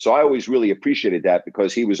Kings. So I always really appreciated that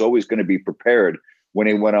because he was always going to be prepared when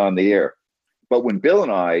he went on the air. But when Bill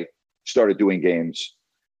and I started doing games,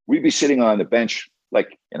 we'd be sitting on the bench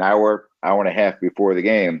like an hour and a half before the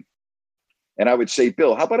game. And I would say,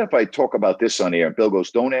 Bill, how about if I talk about this on the air? And Bill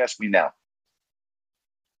goes, don't ask me now.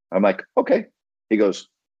 I'm like, okay. He goes,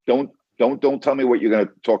 don't tell me what you're going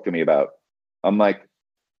to talk to me about. I'm like,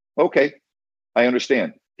 okay, I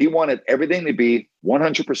understand. He wanted everything to be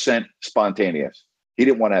 100% spontaneous. He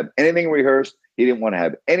didn't want to have anything rehearsed. He didn't want to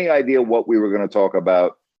have any idea what we were going to talk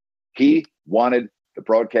about. He wanted the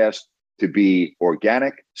broadcast to be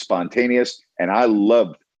organic, spontaneous, and I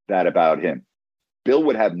loved that about him. Bill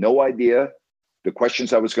would have no idea the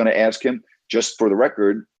questions I was going to ask him. Just for the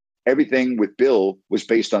record, everything with Bill was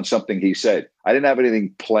based on something he said. I didn't have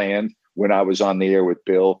anything planned when I was on the air with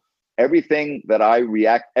Bill. Everything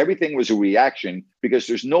was a reaction because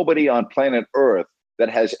there's nobody on planet Earth that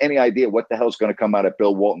has any idea what the hell's going to come out of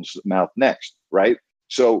Bill Walton's mouth next, right?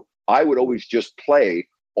 So I would always just play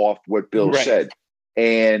off what Bill said.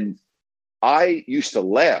 And I used to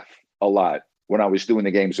laugh a lot when I was doing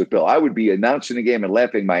the games with Bill. I would be announcing the game and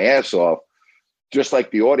laughing my ass off, just like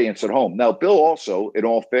the audience at home. Now, Bill also, in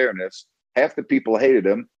all fairness, half the people hated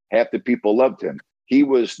him, half the people loved him. He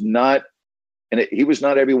was not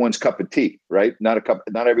everyone's cup of tea, right? Not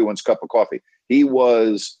everyone's cup of coffee. He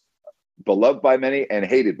was beloved by many and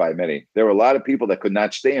hated by many. There were a lot of people that could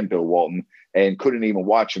not stand Bill Walton and couldn't even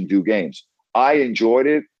watch him do games. I enjoyed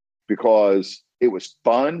it because it was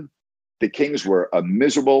fun. The Kings were a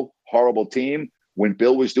miserable, horrible team when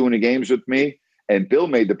Bill was doing the games with me, and Bill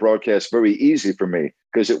made the broadcast very easy for me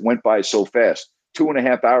because it went by so fast.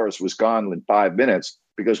 2.5 hours was gone in 5 minutes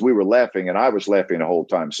because we were laughing and I was laughing the whole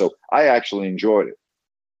time. So I actually enjoyed it.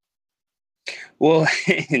 Well,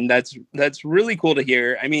 and that's really cool to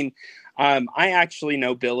hear. I mean, I actually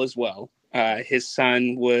know Bill as well. His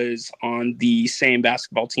son was on the same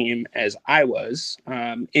basketball team as I was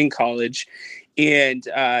in college. And,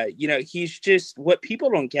 he's just, what people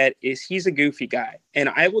don't get is he's a goofy guy. And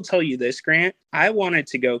I will tell you this, Grant, I wanted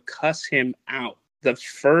to go cuss him out the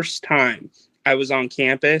first time I was on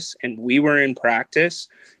campus and we were in practice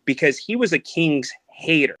because he was a Kings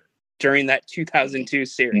hater during that 2002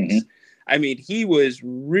 series. Mm-hmm. I mean, he was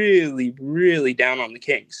really, really down on the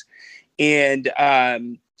Kings. And,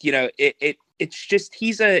 it's just,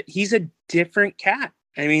 he's a different cat.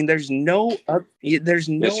 I mean, there's no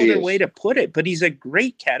other way to put it, but he's a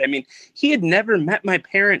great cat. I mean, he had never met my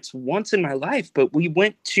parents once in my life, but we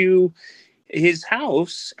went to his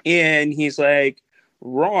house and he's like,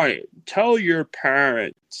 Ryan, tell your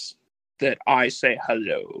parents that I say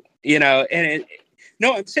hello, and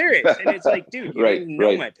no, I'm serious. And it's like, dude, you didn't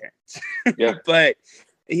know my parents. Yeah. But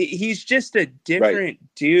he's just a different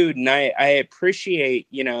dude. And I appreciate,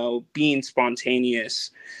 being spontaneous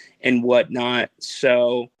and whatnot.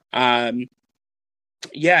 So, in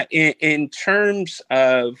terms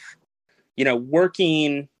of,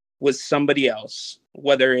 working with somebody else,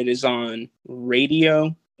 whether it is on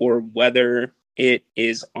radio or whether it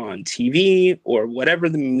is on TV or whatever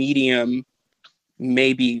the medium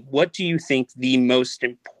maybe, what do you think the most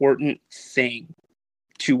important thing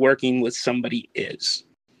to working with somebody is?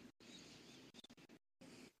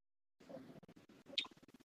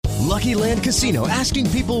 Lucky Land Casino, asking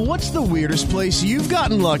people, what's the weirdest place you've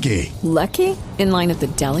gotten lucky? Lucky? In line at the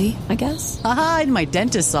deli, I guess? Aha, in my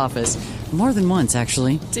dentist's office. More than once,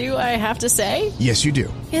 actually. Do I have to say? Yes, you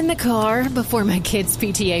do. In the car before my kids'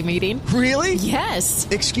 PTA meeting. Really? Yes.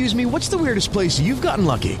 Excuse me, what's the weirdest place you've gotten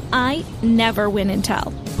lucky? I never win and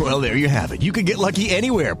tell. Well, there you have it. You can get lucky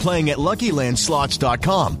anywhere, playing at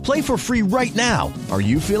LuckyLandSlots.com. Play for free right now. Are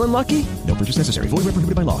you feeling lucky? No purchase necessary. Void where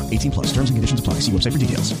prohibited by law. 18+. Terms and conditions apply. See website for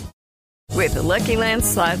details. With the Lucky Land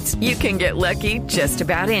Slots, you can get lucky just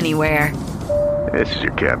about anywhere. This is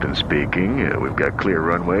your captain speaking. We've got clear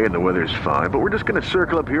runway and the weather's fine, but we're just going to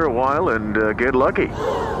circle up here a while and get lucky.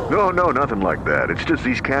 No, nothing like that. It's just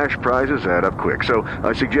these cash prizes add up quick. So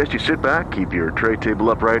I suggest you sit back, keep your tray table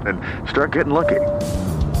upright, and start getting lucky.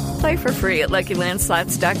 Play for free at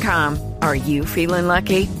LuckyLandSlots.com. Are you feeling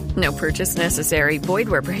lucky? No purchase necessary. Void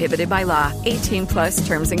where prohibited by law. 18+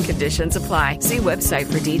 terms and conditions apply. See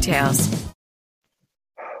website for details.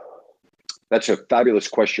 That's a fabulous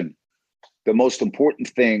question. The most important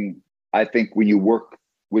thing, I think, when you work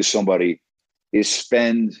with somebody is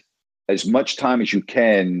spend as much time as you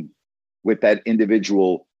can with that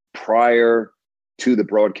individual prior to the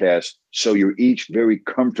broadcast, so you're each very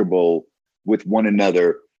comfortable with one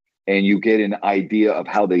another and you get an idea of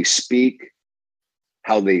how they speak,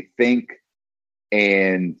 how they think,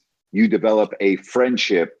 and you develop a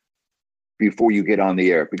friendship before you get on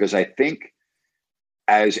the air. Because I think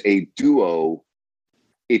as a duo,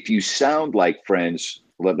 if you sound like friends,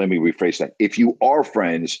 let me rephrase that. If you are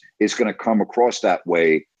friends, it's going to come across that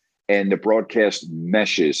way and the broadcast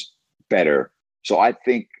meshes better. So I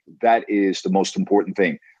think that is the most important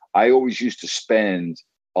thing. I always used to spend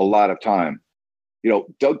a lot of time.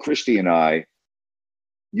 Doug Christie and I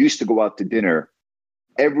used to go out to dinner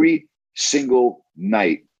every single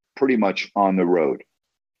night, pretty much on the road.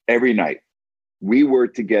 Every night. We were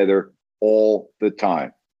together all the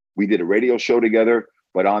time. We did a radio show together.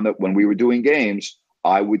 But when we were doing games,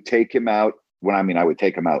 I would take him out. I would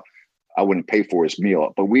take him out. I wouldn't pay for his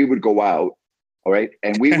meal, but we would go out, all right?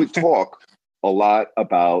 And we would talk a lot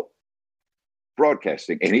about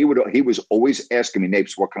broadcasting. And he was always asking me,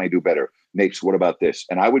 Napes, what can I do better? Napes, what about this?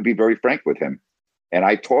 And I would be very frank with him. And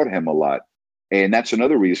I taught him a lot. And that's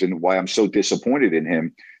another reason why I'm so disappointed in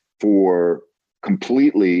him for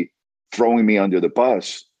completely throwing me under the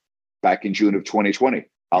bus back in June of 2020.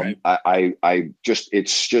 Right.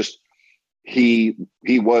 He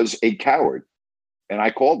was a coward, and I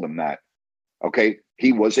called him that. Okay.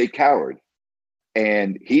 He was a coward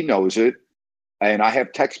and he knows it. And I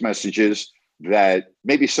have text messages that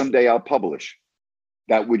maybe someday I'll publish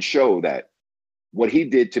that would show that what he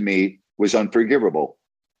did to me was unforgivable.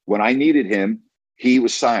 When I needed him, he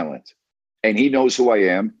was silent, and he knows who I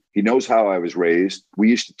am. He knows how I was raised. We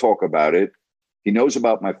used to talk about it. He knows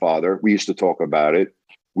about my father. We used to talk about it.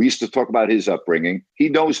 We used to talk about his upbringing. He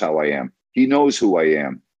knows how I am. He knows who I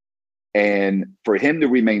am. And for him to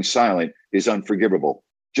remain silent is unforgivable.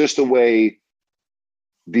 Just the way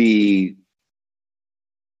the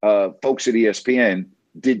folks at ESPN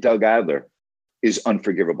did Doug Adler is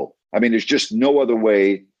unforgivable. I mean, there's just no other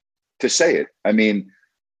way to say it. I mean,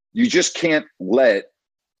 you just can't let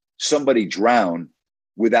somebody drown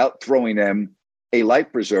without throwing them a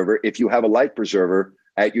life preserver if you have a life preserver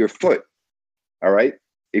at your foot. All right?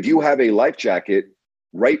 If you have a life jacket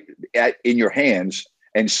right in your hands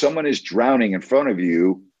and someone is drowning in front of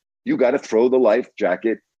you, you got to throw the life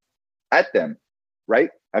jacket at them, right?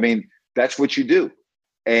 I mean, that's what you do.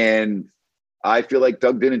 And I feel like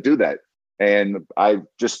Doug didn't do that. And I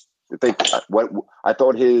just think I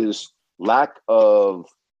thought his lack of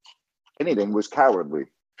anything was cowardly.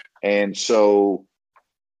 And so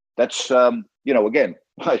that's, again,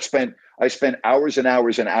 I spent hours and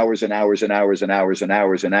hours and hours and hours and hours and hours and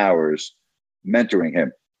hours and hours mentoring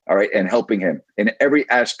him, all right, and helping him in every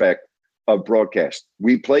aspect of broadcast.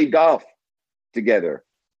 We played golf together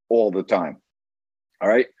all the time, all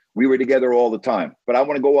right? We were together all the time. But I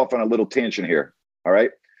want to go off on a little tangent here, all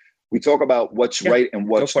right? We talk about what's right and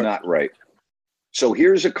what's not right. So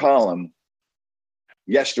here's a column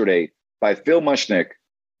yesterday by Phil Mushnick,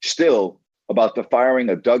 still about the firing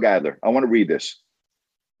of Doug Adler. I want to read this.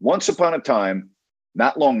 Once upon a time,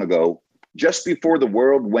 not long ago, just before the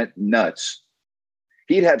world went nuts,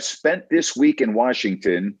 he'd have spent this week in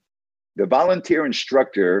Washington, the volunteer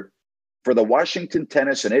instructor for the Washington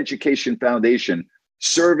Tennis and Education Foundation,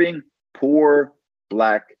 serving poor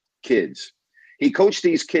Black kids. He coached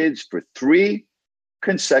these kids for 3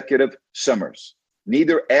 consecutive summers,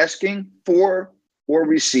 neither asking for or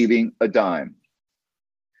receiving a dime.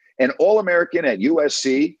 An All-American at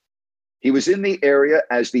USC, he was in the area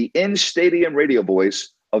as the in-stadium radio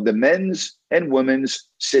voice of the men's and women's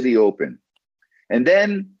City Open. And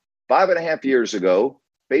then 5.5 years ago,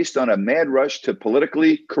 based on a mad rush to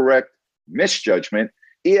politically correct misjudgment,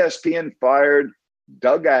 ESPN fired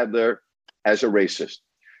Doug Adler as a racist.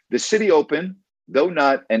 The City Open, though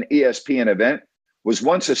not an ESPN event, was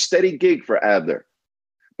once a steady gig for Adler.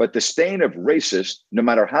 But the stain of racist, no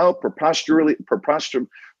matter how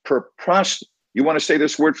you want to say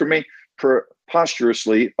this word for me?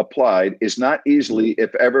 Preposterously applied, is not easily,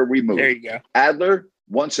 if ever, removed. There you go. Adler,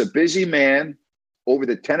 once a busy man over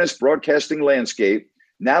the tennis broadcasting landscape,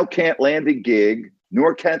 now can't land a gig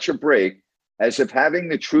nor catch a break, as if having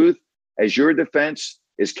the truth as your defense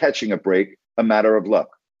is catching a break, a matter of luck.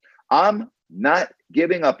 I'm not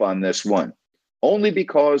giving up on this one, only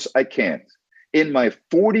because I can't. In my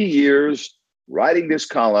 40 years writing this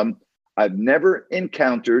column, I've never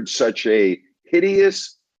encountered such a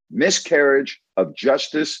hideous miscarriage of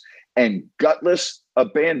justice and gutless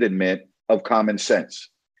abandonment of common sense.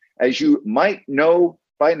 As you might know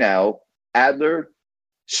by now, Adler,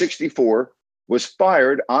 64, was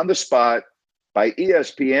fired on the spot by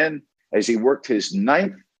ESPN as he worked his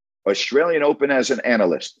 9th Australian Open as an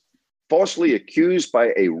analyst, falsely accused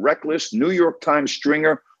by a reckless New York Times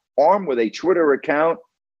stringer armed with a Twitter account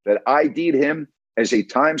that ID'd him as a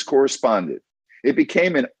Times correspondent. It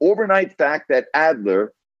became an overnight fact that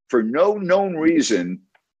Adler, for no known reason,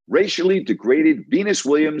 racially degraded Venus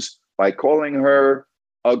Williams by calling her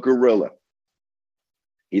a gorilla.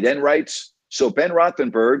 He then writes, so Ben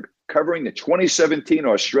Rothenberg, covering the 2017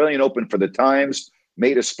 Australian Open for the Times,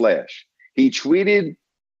 made a splash. He tweeted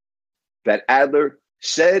that Adler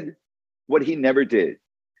said what he never did.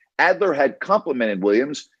 Adler had complimented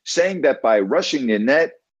Williams, saying that by rushing the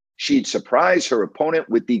net, she'd surprise her opponent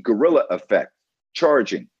with the gorilla effect,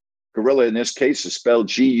 charging. Gorilla in this case is spelled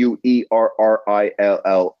G-U-E-R-R-I-L-L-A.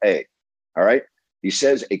 All right. He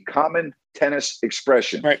says a common tennis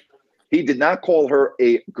expression. Right. He did not call her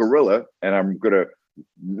a gorilla, and I'm going to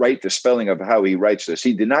write the spelling of how he writes this.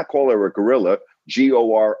 He did not call her a gorilla,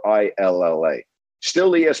 G-O-R-I-L-L-A.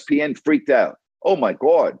 Still, ESPN freaked out. Oh, my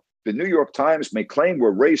God. The New York Times may claim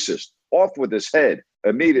we're racist. Off with his head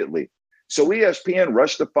immediately. So ESPN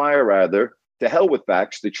rushed to fire Adler. To hell with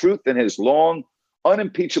facts, the truth, and his long,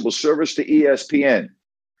 unimpeachable service to ESPN.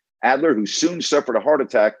 Adler, who soon suffered a heart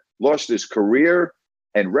attack, lost his career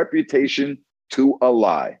and reputation to a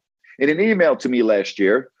lie. In an email to me last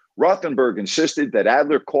year, Rothenberg insisted that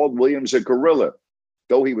Adler called Williams a gorilla,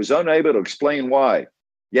 though he was unable to explain why.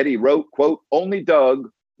 Yet he wrote, quote, only Doug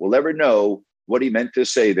will ever know what he meant to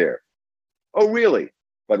say there. Oh, really?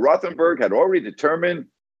 But Rothenberg had already determined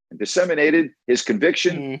and disseminated his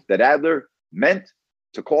conviction that Adler meant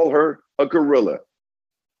to call her a gorilla.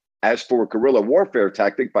 As for guerrilla warfare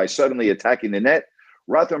tactic by suddenly attacking the net,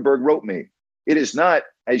 Rothenberg wrote me, it is not,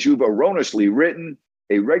 as you've erroneously written,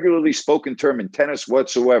 a regularly spoken term in tennis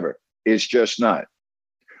whatsoever. It's just not.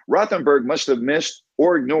 Rothenberg must have missed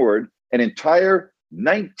or ignored an entire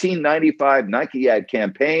 1995 Nike ad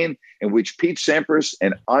campaign in which Pete Sampras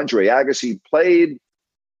and Andre Agassi played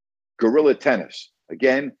Gorilla Tennis.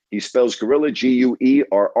 Again, he spells Gorilla Guerrilla.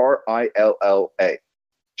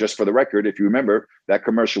 Just for the record, if you remember, that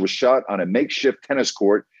commercial was shot on a makeshift tennis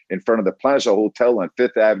court in front of the Plaza Hotel on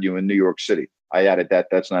Fifth Avenue in New York City. I added that.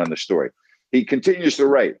 That's not in the story. He continues to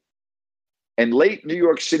write. And late New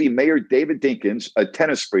York City Mayor David Dinkins, a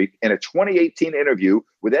tennis freak, in a 2018 interview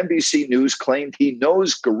with NBC News claimed he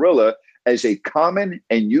knows gorilla as a common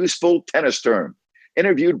and useful tennis term.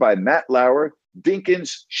 Interviewed by Matt Lauer,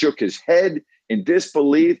 Dinkins shook his head in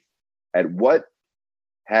disbelief at what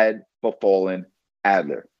had befallen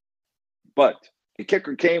Adler. But the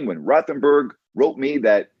kicker came when Rothenberg wrote me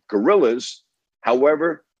that gorillas,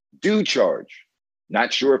 however, do charge.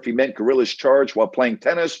 Not sure if he meant gorillas charge while playing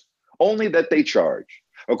tennis, only that they charge.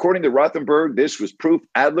 According to Rothenberg, this was proof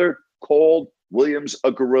Adler called Williams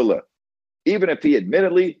a gorilla, even if he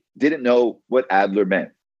admittedly didn't know what Adler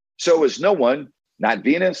meant. So as no one, not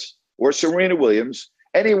Venus or Serena Williams,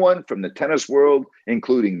 anyone from the tennis world,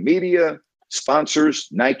 including media, sponsors,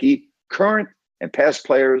 Nike, current and past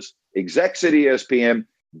players, execs at ESPN,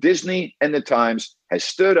 Disney, and the Times, has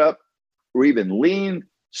stood up or even leaned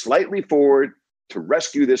slightly forward to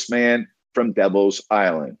rescue this man from Devil's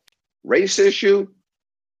Island. Race issue,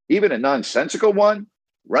 even a nonsensical one,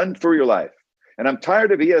 run for your life. And I'm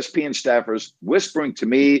tired of ESPN staffers whispering to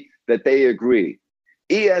me that they agree.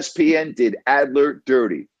 ESPN did Adler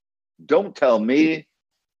dirty. Don't tell me,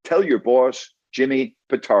 tell your boss, Jimmy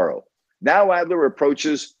Pitaro. Now Adler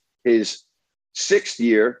approaches his 6th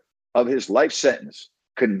year of his life sentence,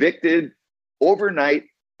 convicted overnight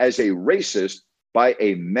as a racist by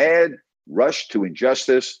a mad rush to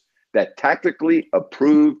injustice that tactically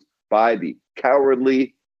approved by the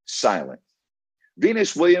cowardly silent.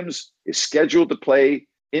 Venus Williams is scheduled to play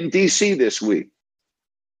in D.C. this week.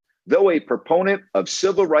 Though a proponent of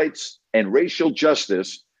civil rights and racial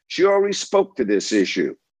justice, she already spoke to this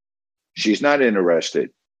issue. She's not interested.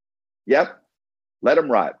 Yep, let him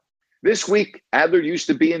rot. This week, Adler used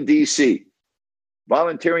to be in D.C.,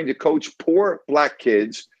 volunteering to coach poor Black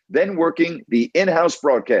kids, then working the in-house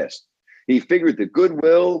broadcast. He figured the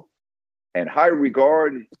goodwill and high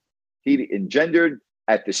regard he engendered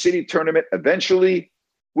at the city tournament eventually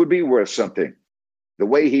would be worth something. The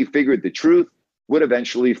way he figured the truth would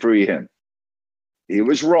eventually free him. He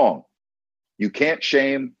was wrong. You can't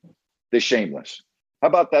shame the shameless. How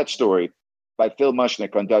about that story by Phil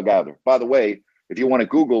Mushnick on Doug Adler? By the way, if you want to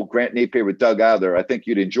Google Grant Napier with Doug Adler, I think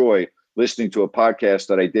you'd enjoy listening to a podcast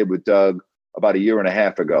that I did with Doug about 1.5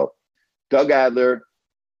 years ago. Doug Adler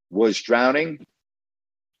was drowning.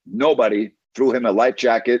 Nobody threw him a life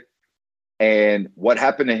jacket. And what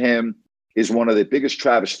happened to him is one of the biggest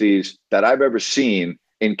travesties that I've ever seen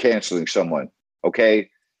in canceling someone, okay?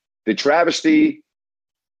 The travesty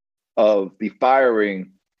of the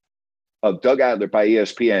firing of Doug Adler by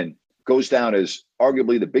ESPN goes down as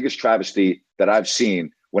arguably the biggest travesty that I've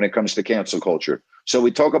seen when it comes to cancel culture. So we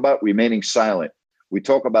talk about remaining silent. We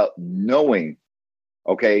talk about knowing,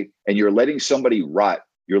 okay, and you're letting somebody rot.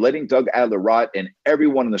 You're letting Doug Adler rot, and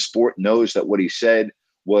everyone in the sport knows that what he said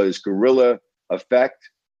was guerrilla effect,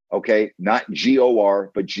 okay, not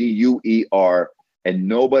G-O-R, but G-U-E-R, and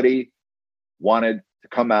nobody wanted to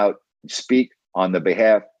come out and speak on the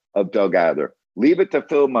behalf of Doug Adler. Leave it to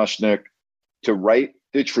Phil Mushnick to write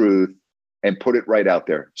the truth and put it right out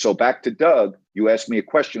there. So back to Doug, you asked me a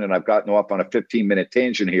question and I've gotten off on a 15-minute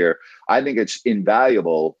tangent here. I think it's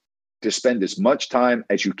invaluable to spend as much time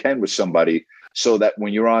as you can with somebody so that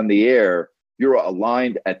when you're on the air, you're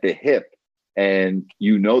aligned at the hip and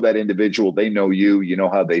you know that individual, they know you, you know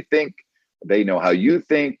how they think, they know how you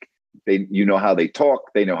think, you know how they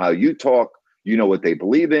talk, they know how you talk, you know what they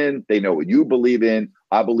believe in, they know what you believe in.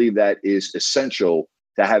 I believe that is essential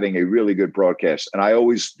to having a really good broadcast. And I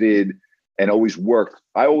always did and always worked.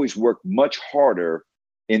 I always worked much harder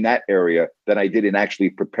in that area than I did in actually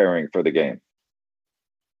preparing for the game.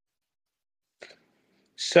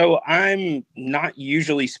 So I'm not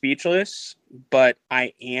usually speechless, but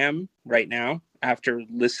I am right now after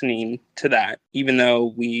listening to that, even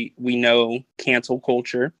though we know cancel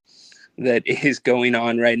culture that is going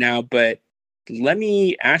on right now. But let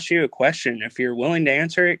me ask you a question. If you're willing to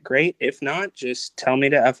answer it, great. If not, just tell me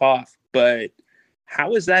to F off. But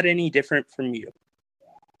how is that any different from you?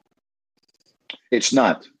 It's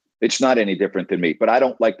not. It's not any different than me, but I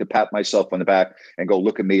don't like to pat myself on the back and go,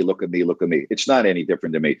 look at me, look at me, look at me. It's not any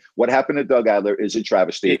different than me. What happened to Doug Adler is a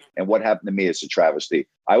travesty, and what happened to me is a travesty.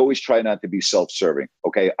 I always try not to be self-serving,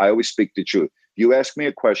 okay? I always speak the truth. If you ask me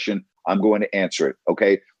a question, I'm going to answer it,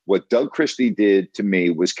 okay? What Doug Christie did to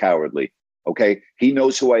me was cowardly, okay? He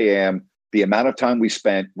knows who I am. The amount of time we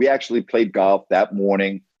spent, we actually played golf that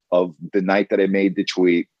morning of the night that I made the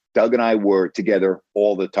tweet. Doug and I were together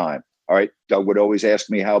all the time. All right. Doug would always ask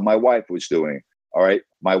me how my wife was doing. All right.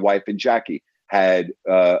 My wife and Jackie had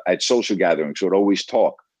at social gatherings would always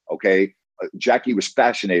talk. Okay. Jackie was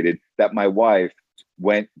fascinated that my wife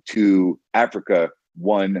went to Africa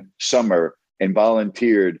one summer and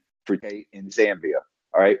volunteered for in Zambia.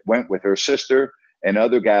 All right. Went with her sister and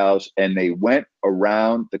other gals, and they went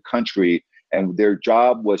around the country, and their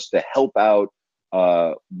job was to help out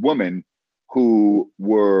women who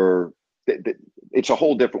were, it's a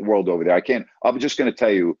whole different world over there. I'm just going to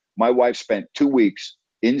tell you, my wife spent 2 weeks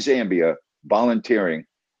in Zambia volunteering,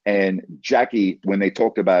 and Jackie, when they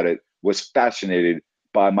talked about it, was fascinated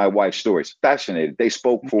by my wife's stories. Fascinated. They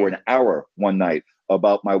spoke for an hour one night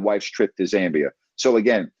about my wife's trip to Zambia. So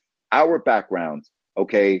again, our background,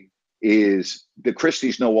 okay, is the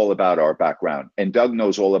Christies know all about our background, and Doug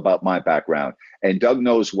knows all about my background, and Doug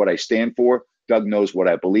knows what I stand for. Doug knows what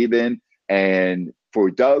I believe in. And for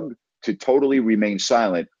Doug to totally remain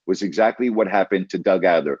silent was exactly what happened to Doug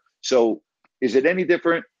Adler. So is it any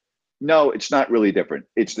different? No, it's not really different.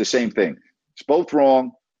 It's the same thing. It's both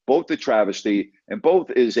wrong, both a travesty, and both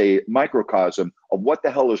is a microcosm of what the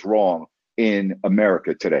hell is wrong in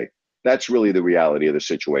America today. That's really the reality of the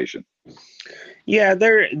situation. Yeah,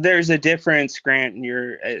 there's a difference, Grant. And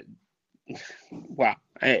you're, wow.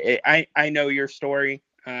 I know your story.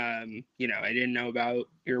 I didn't know about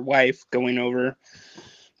your wife going over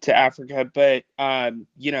to Africa, but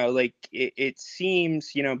it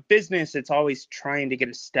seems, business, it's always trying to get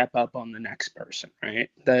a step up on the next person, right?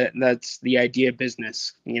 That's the idea of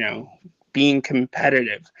business, being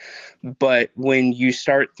competitive. But when you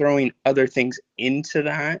start throwing other things into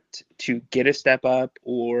that to get a step up,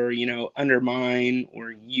 or, undermine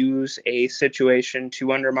or use a situation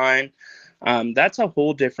to undermine, that's a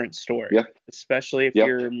whole different story. Yeah. Especially if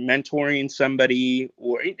you're mentoring somebody,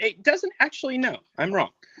 or it doesn't actually, no, I'm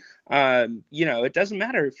wrong. It doesn't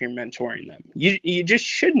matter if you're mentoring them. You just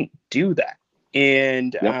shouldn't do that.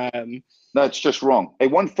 And no, it's just wrong. Hey,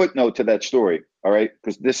 one footnote to that story, all right?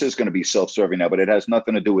 Because this is going to be self-serving now, but it has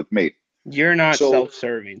nothing to do with me. You're not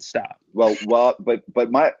self-serving. Stop. Well, but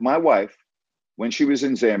my wife, when she was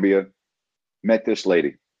in Zambia, met this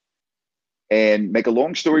lady. And make a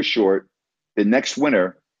long story short, the next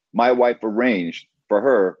winter, my wife arranged for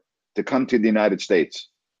her to come to the United States.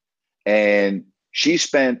 And she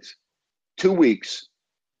spent 2 weeks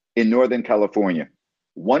in Northern California,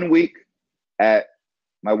 1 week at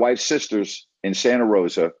my wife's sister's in Santa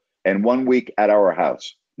Rosa, and 1 week at our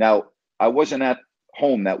house. Now, I wasn't at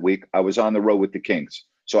home that week. I was on the road with the Kings.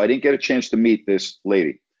 So I didn't get a chance to meet this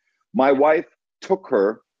lady. My wife took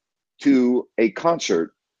her to a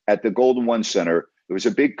concert at the Golden One Center. It was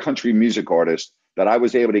a big country music artist that I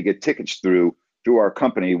was able to get tickets through our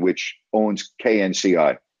company, which owns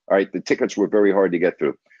KNCI. All right, the tickets were very hard to get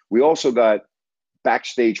through. We also got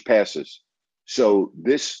backstage passes. So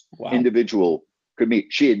this individual could meet.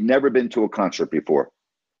 She had never been to a concert before,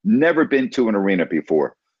 never been to an arena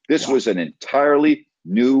before. This was an entirely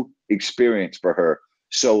new experience for her.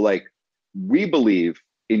 So we believe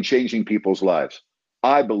in changing people's lives.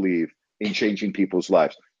 I believe in changing people's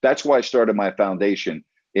lives. That's why I started my foundation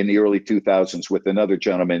in the early 2000s with another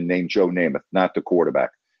gentleman named Joe Namath, not the quarterback.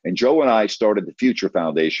 And Joe and I started the Future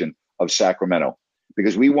Foundation of Sacramento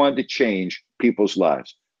because we wanted to change people's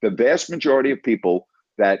lives. The vast majority of people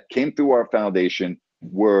that came through our foundation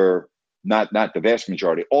were not the vast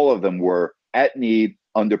majority, all of them were at need,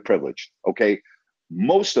 underprivileged, okay?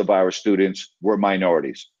 Most of our students were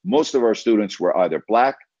minorities. Most of our students were either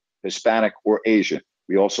Black, Hispanic, or Asian.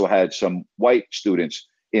 We also had some white students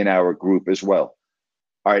in our group as well.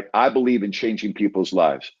 All right, I believe in changing people's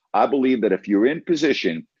lives. I believe that if you're in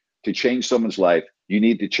position to change someone's life, you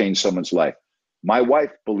need to change someone's life. My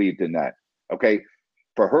wife believed in that, okay?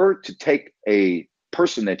 For her to take a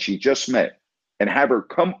person that she just met and have her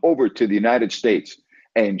come over to the United States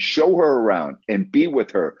and show her around and be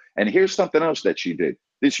with her. And here's something else that she did.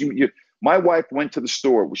 My wife went to the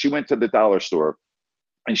store. She went to the dollar store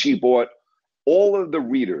and she bought all of the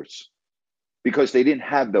readers because they didn't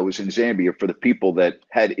have those in Zambia for the people that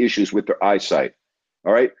had issues with their eyesight.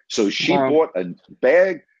 All right. So she bought a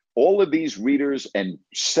bag, all of these readers, and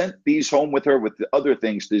sent these home with her with the other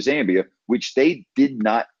things to Zambia, which they did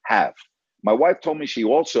not have. My wife told me she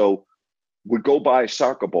also would go buy a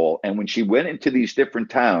soccer ball. And when she went into these different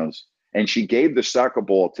towns and she gave the soccer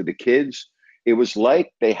ball to the kids, it was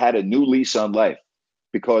like they had a new lease on life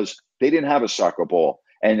because they didn't have a soccer ball.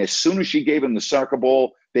 And as soon as she gave them the soccer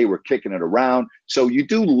ball, they were kicking it around. So you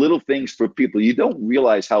do little things for people. You don't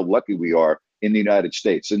realize how lucky we are in the United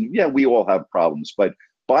States. And yeah, we all have problems. But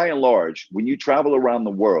by and large, when you travel around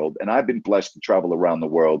the world, and I've been blessed to travel around the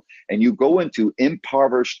world, and you go into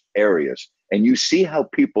impoverished areas and you see how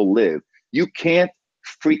people live, you can't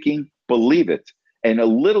freaking believe it. And a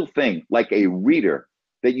little thing like a reader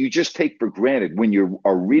that you just take for granted when you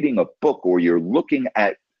are reading a book or you're looking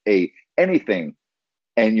at anything,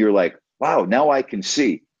 and you're like, wow, now I can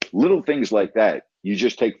see. Little things like that you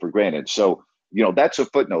just take for granted. So, that's a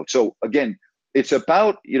footnote. So again, it's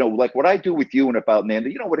about, like what I do with you and about Nanda,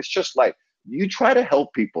 what it's just like, you try to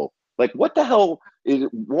help people. Like, what the hell is,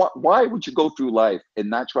 why would you go through life and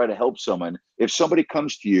not try to help someone if somebody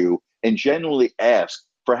comes to you and genuinely asks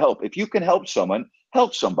for help? If you can help someone,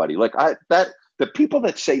 help somebody. Like the people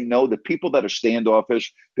that say no, the people that are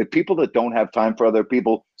standoffish, the people that don't have time for other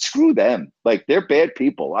people, screw them. Like, they're bad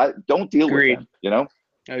people. I don't deal Agreed. with them,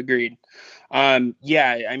 Agreed.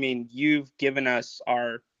 Yeah, I mean, you've given us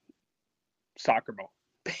our soccer ball,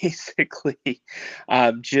 basically,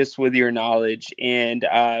 just with your knowledge. And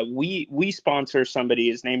we sponsor somebody.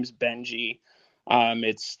 His name's Benji.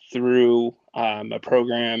 It's through a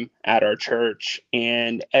program at our church.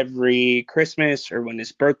 And every Christmas or when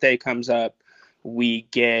his birthday comes up, we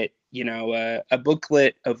get, a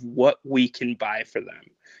booklet of what we can buy for them.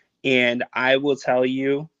 And I will tell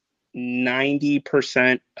you,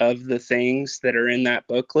 90% of the things that are in that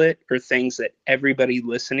booklet are things that everybody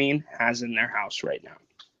listening has in their house right now.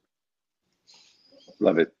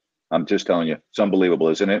 Love it. I'm just telling you, it's unbelievable,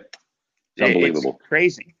 isn't it? It's unbelievable. It's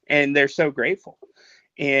crazy. And they're so grateful.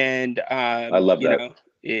 And I love that.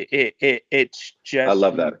 It's just I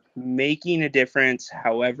love that. Making a difference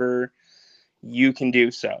however you can do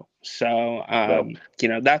so. So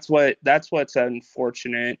that's what's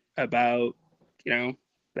unfortunate about,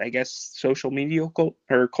 I guess, social media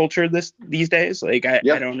culture these days. Like, I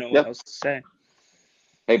don't know what else to say.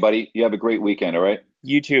 Hey, buddy, you have a great weekend, all right?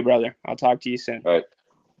 You too, brother. I'll talk to you soon. All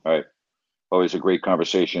right. Always a great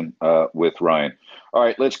conversation with Ryan. All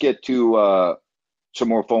right, let's get to some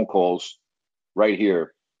more phone calls right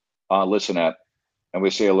here on Listen At, and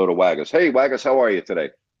we say hello to Waggis. Hey, Waggis, how are you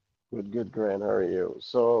today? Good, Grant. How are you?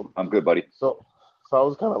 So I'm good, buddy. So I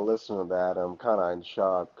was kind of listening to that. I'm kind of in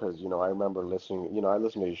shock because, I remember listening, I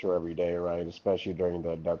listen to your show every day, right? Especially during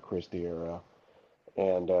the Doug Christie era.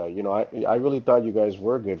 And, I really thought you guys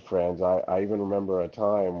were good friends. I even remember a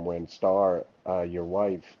time when Star, your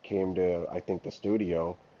wife, came to, I think, the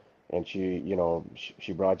studio, and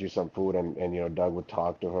she brought you some food, and Doug would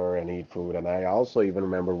talk to her and eat food. And I also even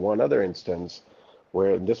remember one other instance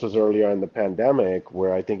where this was earlier in the pandemic,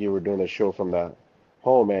 where I think you were doing a show from the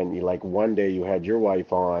home, and one day you had your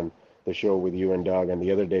wife on the show with you and Doug, and the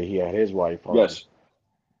other day he had his wife on. Yes.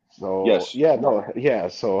 So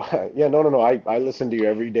yes. So I listen to you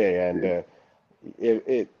every day, and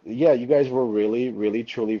you guys were really, really,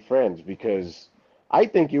 truly friends, because I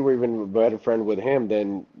think you were even a better friend with him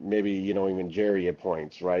than maybe even Jerry at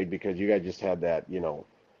points, right? Because you guys just had that,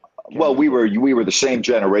 Well, we were the same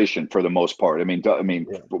generation for the most part. I mean,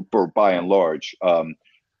 for by and large.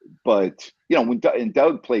 But when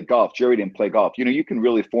Doug played golf, Jerry didn't play golf. You can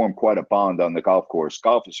really form quite a bond on the golf course.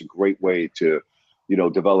 Golf is a great way to,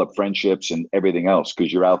 develop friendships and everything else,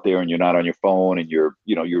 because you're out there and you're not on your phone, and you're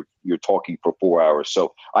talking for 4 hours.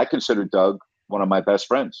 So I consider Doug one of my best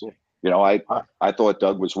friends. I thought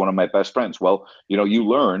Doug was one of my best friends. Well, you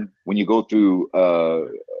learn when you go through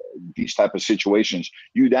these type of situations,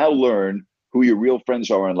 you now learn who your real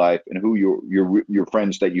friends are in life and who your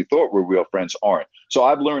friends that you thought were real friends aren't. So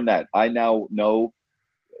I've learned that. I now know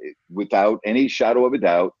without any shadow of a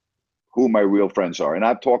doubt who my real friends are. And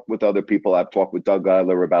I've talked with other people. I've talked with Doug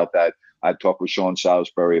Eiler about that. I've talked with Sean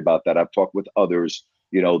Salisbury about that. I've talked with others,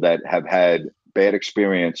 that have had bad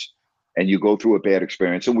experience. And you go through a bad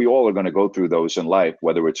experience, and we all are going to go through those in life,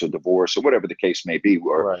 whether it's a divorce or whatever the case may be,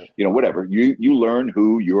 or, whatever. You learn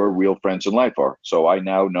who your real friends in life are. So I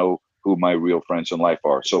now know who my real friends in life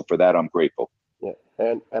are. So for that, I'm grateful. Yeah.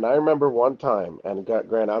 And I remember one time, and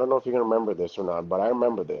Grant, I don't know if you're going to remember this or not, but I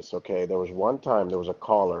remember this, okay? There was one time there was a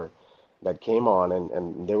caller that came on,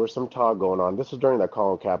 and there was some talk going on. This was during the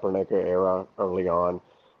Colin Kaepernick era early on,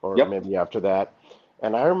 or maybe after that.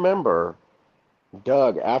 And I remember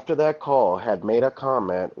Doug, after that call, had made a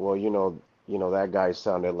comment. Well, that guy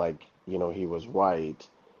sounded like, he was white,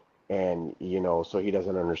 and, so he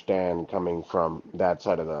doesn't understand coming from that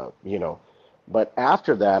side of the, But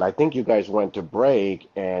after that, I think you guys went to break,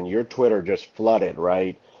 and your Twitter just flooded,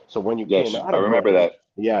 right? So when you came out, I remember that.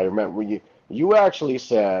 Yeah, I remember you actually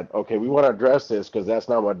said, okay, we want to address this because that's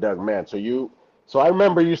not what Doug meant. So I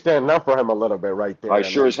remember you standing up for him a little bit right there. I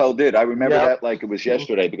sure as hell did. I remember that like it was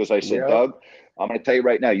yesterday, because I said, Doug, I'm going to tell you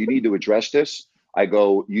right now, you need to address this. I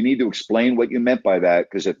go, you need to explain what you meant by that,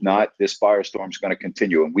 because if not, this firestorm's going to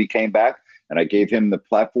continue. And we came back, and I gave him the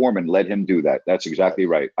platform and let him do that. That's exactly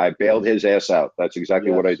right. I bailed his ass out. That's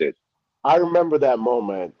exactly what I did. I remember that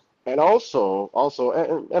moment. And also,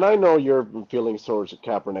 and I know your feelings towards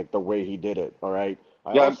Kaepernick, the way he did it, all right?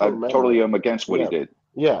 I totally am against what he did.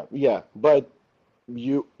 Yeah. But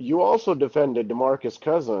you also defended DeMarcus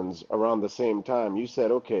Cousins around the same time. You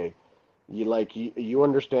said, okay, you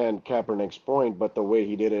understand Kaepernick's point, but the way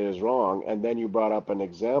he did it is wrong. And then you brought up an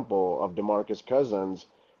example of DeMarcus Cousins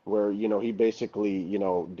where, he basically,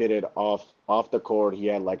 did it off the court. He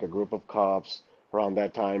had like a group of cops around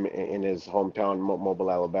that time in his hometown,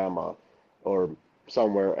 Mobile, Alabama, or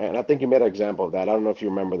somewhere. And I think you made an example of that. I don't know if you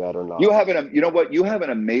remember that or not. You have an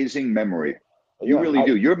amazing memory. You really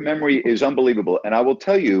do. Your memory is unbelievable. And I will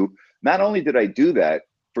tell you, not only did I do that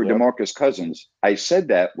for DeMarcus Cousins, I said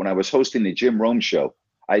that when I was hosting the Jim Rome show.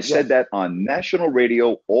 I said that on national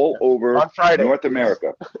radio all over North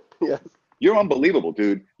America. Yes. You're unbelievable,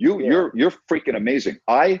 dude. You're freaking amazing.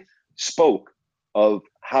 I spoke of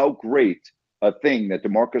how great a thing that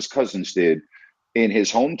DeMarcus Cousins did in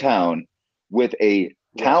his hometown with a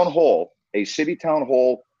town hall, a city town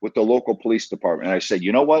hall with the local police department. And I said,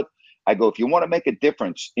 you know what? I go, if you want to make a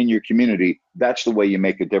difference in your community, that's the way you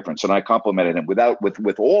make a difference. And I complimented him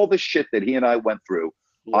with all the shit that he and I went through.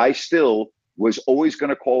 I still was always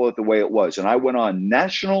going to call it the way it was. And I went on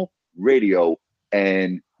national radio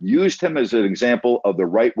and used him as an example of the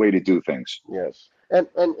right way to do things. Yes. And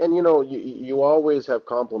you always have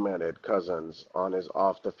complimented Cousins on his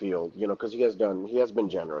off the field, because he has been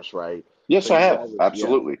generous, right? Yes, I have.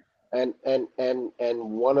 Absolutely. Yeah. And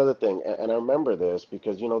one other thing, and I remember this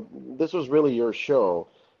because, this was really your show,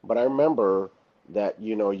 but I remember that,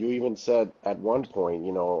 you even said at one point,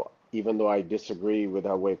 even though I disagree with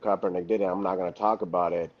how way Kaepernick did it, I'm not going to talk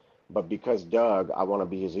about it. But because Doug, I want to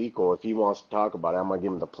be his equal. If he wants to talk about it, I'm going to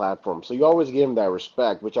give him the platform. So you always give him that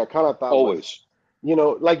respect, which I kind of thought always. You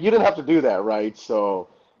didn't have to do that, right? So,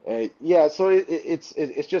 so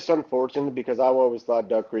it's just unfortunate because I always thought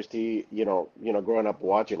Doug Christie, growing up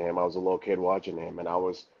watching him, I was a little kid watching him, and I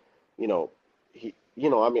was, I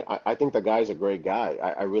think the guy's a great guy.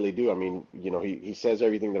 I really do. I mean, he says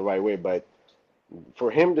everything the right way, but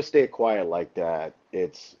for him to stay quiet like that,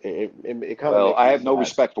 it kind of. Well, I have no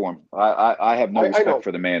respect for him. I have no respect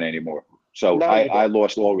for the man anymore. So I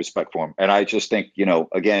lost all respect for him, and I just think,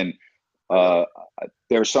 again.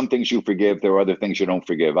 There are some things you forgive. There are other things you don't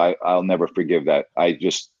forgive. I'll never forgive that.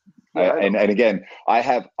 And again, I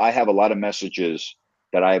have a lot of messages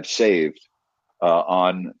that I have saved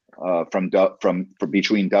from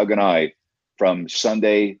between Doug and I from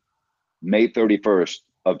Sunday, May 31st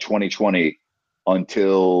of 2020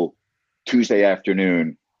 until Tuesday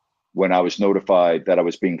afternoon when I was notified that I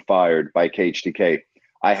was being fired by KHTK.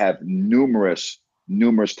 I have numerous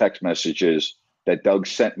text messages that Doug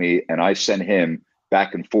sent me and I sent him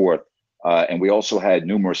back and forth. And we also had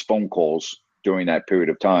numerous phone calls during that period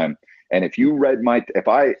of time. And if you read my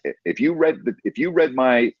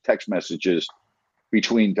text messages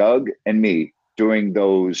between Doug and me during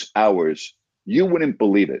those hours, you wouldn't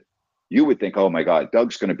believe it. You would think, oh my God,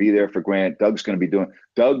 Doug's going to be there for Grant. Doug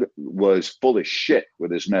was full of shit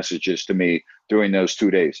with his messages to me during those 2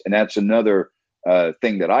 days. And that's another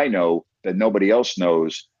thing that I know that nobody else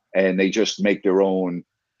knows. And they just make their own,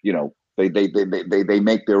 they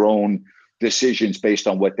make their own decisions based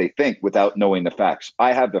on what they think without knowing the facts.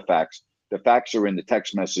 I have the facts. The facts are in the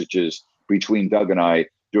text messages between Doug and I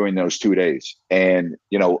during those 2 days. And,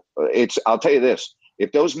 I'll tell you this,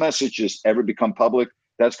 if those messages ever become public,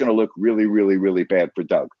 that's going to look really, really, really bad for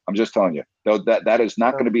Doug. I'm just telling you, that is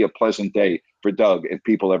not going to be a pleasant day for Doug if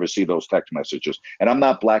people ever see those text messages. And I'm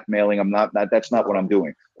not blackmailing. That's not what I'm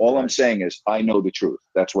doing. All I'm saying is I know the truth.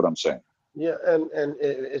 That's what I'm saying. Yeah, and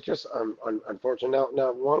it's just unfortunate.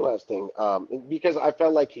 Now, one last thing, because I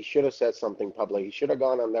felt like he should have said something public. He should have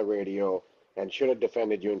gone on that radio and should have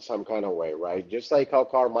defended you in some kind of way, right? Just like how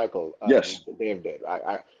Carmichael Dave did.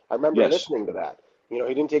 I remember listening to that. He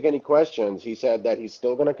didn't take any questions. He said that he's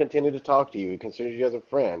still going to continue to talk to you. He considers you as a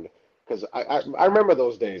friend. Because I remember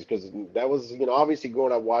those days, because that was, obviously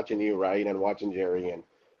growing up watching you, right, and watching Jerry and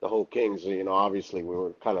the whole Kings, obviously we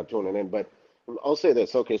were kind of tuning in. But I'll say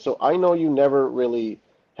this, okay, so I know you never really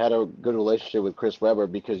had a good relationship with Chris Webber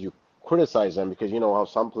because you criticize them because you know how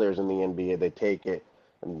some players in the NBA, they take it,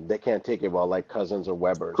 and they can't take it well, like Cousins or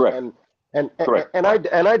Webber. Correct. And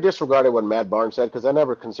I disregarded what Matt Barnes said because I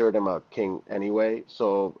never considered him a king anyway.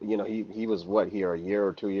 So, he was a year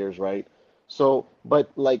or 2 years, right? So,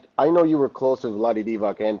 but I know you were close with Vlade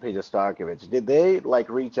Divac and Peja Stojakovic. Did they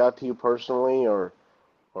reach out to you personally or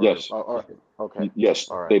Yes. Okay. Yes,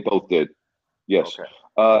 All right. they both did. Yes.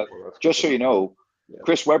 Okay. Just so you know,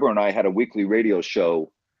 Chris Webber and I had a weekly radio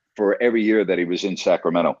show for every year that he was in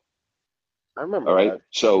Sacramento. I remember All right. that.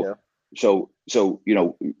 So you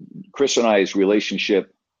know, Chris and I's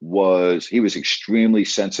relationship he was extremely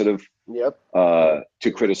sensitive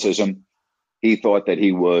to criticism. He thought that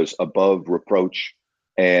he was above reproach,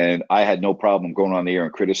 and I had no problem going on the air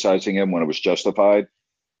and criticizing him when it was justified.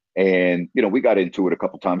 And, you know, we got into it a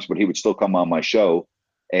couple times, but he would still come on my show.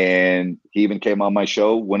 And he even came on my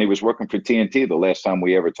show when he was working for TNT the last time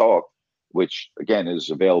we ever talked, which, again, is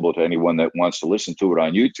available to anyone that wants to listen to it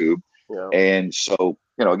on YouTube. Yeah. And so,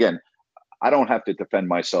 you know, again, I don't have to defend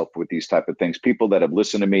myself with these type of things. People that have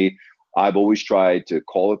listened to me, I've always tried to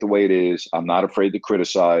call it the way it is. I'm not afraid to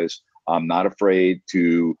criticize. I'm not afraid to,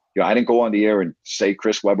 you know, I didn't go on the air and say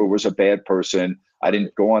Chris Webber was a bad person. I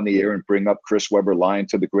didn't go on the air and bring up Chris Webber lying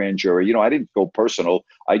to the grand jury. You know, I didn't go personal.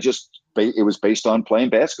 It was based on playing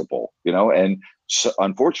basketball, you know, and so,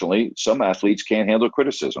 unfortunately, some athletes can't handle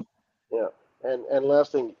criticism. Yeah. And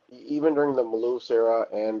last thing, even during the Malus era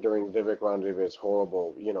and during Vivek Ranadivé's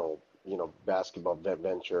horrible, you know, basketball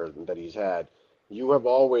venture that he's had, you have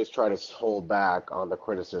always tried to hold back on the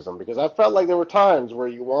criticism, because I felt like there were times where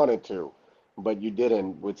you wanted to, but you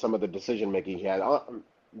didn't with some of the decision making he had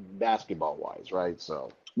basketball wise, right?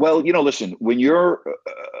 So, well, you know, listen, when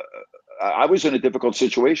I was in a difficult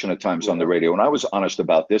situation at times on the radio, and I was honest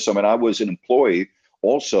about this. I mean, I was an employee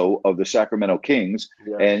also of the Sacramento Kings,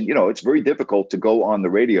 and, you know, it's very difficult to go on the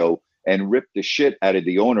radio and rip the shit out of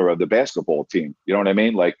the owner of the basketball team. You know what I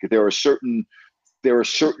mean? Like, there are certain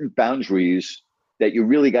boundaries that you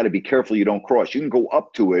really got to be careful you don't cross. You can go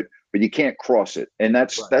up to it, but you can't cross it. And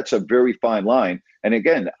that's a very fine line. And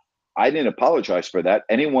again, I didn't apologize for that.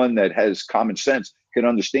 Anyone that has common sense can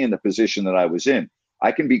understand the position that I was in.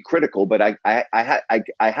 I can be critical, but I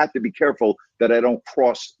have to be careful that I don't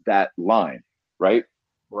cross that line, right?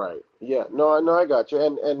 Right. Yeah. No, I got you.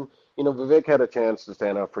 And you know, Vivek had a chance to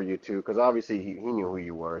stand up for you too, because obviously he knew who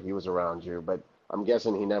you were. He was around you, but I'm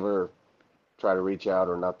guessing he never tried to reach out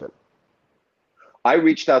or nothing. I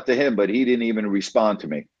reached out to him, but he didn't even respond to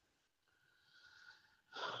me.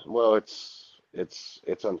 Well, it's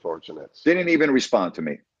unfortunate. Didn't even respond to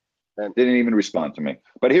me.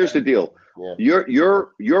 But here's the deal. Yeah.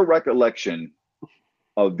 Your recollection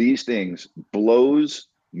of these things blows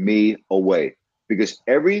me away, because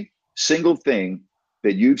every single thing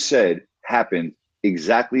that you've said happened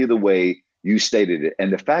exactly the way you stated it.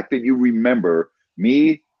 And the fact that you remember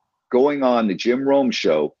me going on the Jim Rome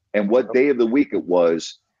show and what day of the week it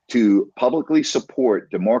was to publicly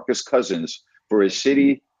support DeMarcus Cousins for his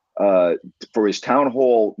city, for his town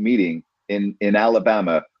hall meeting in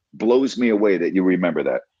Alabama blows me away that you remember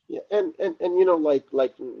that. Yeah, and you know, like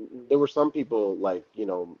there were some people, like, you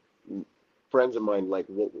know, friends of mine, like,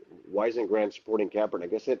 why isn't Grant supporting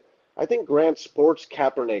Kaepernick? I think Grant supports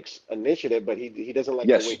Kaepernick's initiative, but he doesn't like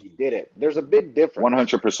the way he did it. There's a big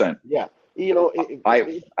difference. 100%. Yeah. You know,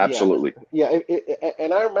 absolutely. Yeah.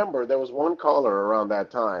 And I remember there was one caller around that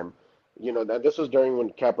time, you know, that this was during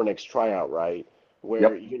when Kaepernick's tryout, right?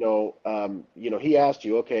 Where, you know, he asked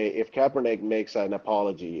you, okay, if Kaepernick makes an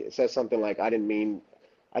apology, it says something like, I didn't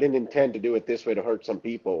intend to do it this way to hurt some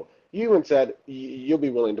people. You even said you'll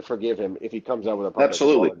be willing to forgive him if he comes out with a public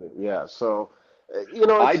apology. Yeah. So, you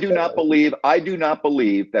know, I do not believe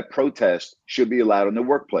that protest should be allowed in the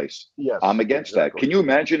workplace. Yes, I'm against that. Can you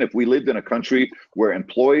imagine if we lived in a country where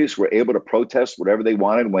employees were able to protest whatever they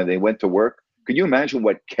wanted when they went to work? Can you imagine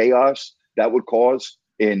what chaos that would cause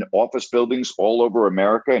in office buildings all over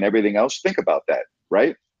America and everything else? Think about that,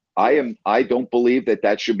 right? I don't believe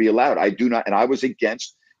that should be allowed. I do not, and I was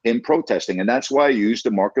against him protesting, and that's why I used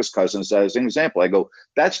DeMarcus Cousins as an example. I go,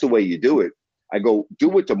 that's the way you do it. I go, do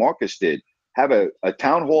what DeMarcus did. Have a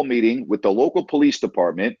town hall meeting with the local police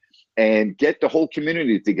department and get the whole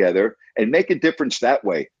community together and make a difference that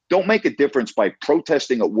way. Don't make a difference by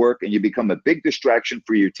protesting at work and you become a big distraction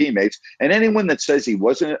for your teammates. And anyone that says he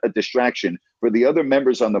wasn't a distraction for the other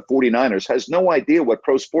members on the 49ers has no idea what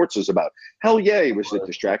pro sports is about. Hell yeah, he was a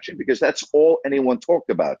distraction, because that's all anyone talked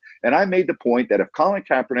about. And I made the point that if Colin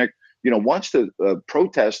Kaepernick, you know, wants to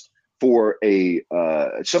protest for a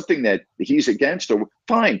something that he's against, or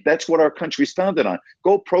fine, that's what our country's founded on.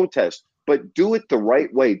 Go protest, but do it the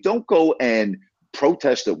right way. Don't go and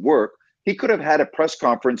protest at work. He could have had a press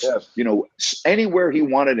conference, you know, anywhere he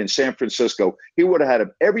wanted in San Francisco. He would have had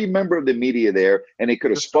every member of the media there, and he could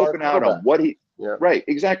have spoken out on what he. Yeah. Right,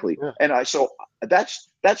 exactly. Yeah. And so that's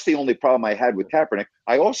the only problem I had with Kaepernick.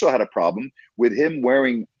 I also had a problem with him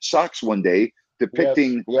wearing socks one day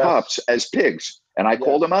depicting cops as pigs. And I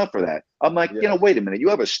called him out for that. I'm like, wait a minute. You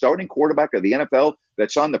have a starting quarterback of the NFL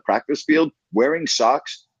that's on the practice field wearing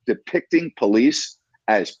socks depicting police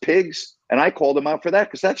as pigs. And I called him out for that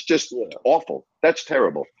because that's just awful. That's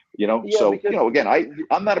terrible. So, because, again,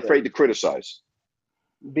 I'm not afraid to criticize.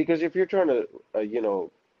 Because if you're trying to,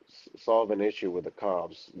 solve an issue with the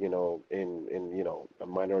cops, in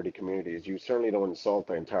minority communities, you certainly don't insult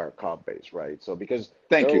the entire cop base, right? So because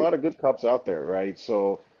there are a lot of good cops out there, right?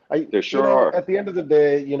 So there sure are. At the end of the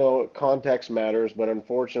day, context matters, but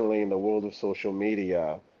unfortunately in the world of social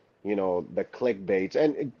media, the clickbaits,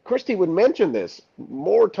 and Christy would mention this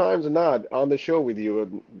more times than not on the show with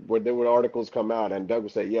you, where there were articles come out and Doug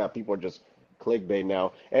would say, yeah, people are just clickbait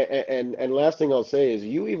now. And last thing I'll say is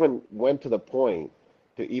you even went to the point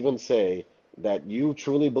to even say that you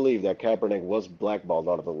truly believe that Kaepernick was blackballed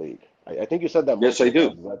out of the league. I think you said that. Yes, I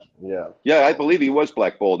do. Yeah, I believe he was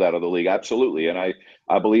blackballed out of the league. Absolutely. And I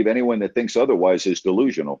believe anyone that thinks otherwise is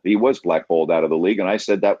delusional. He was blackballed out of the league. And I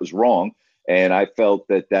said that was wrong. And I felt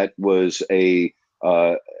that was a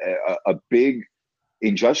big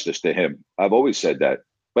injustice to him. I've always said that.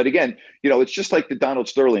 But again, it's just like the Donald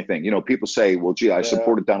Sterling thing. People say, well, gee, I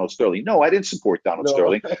supported Donald Sterling. No, I didn't support Donald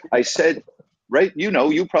Sterling. I said, right,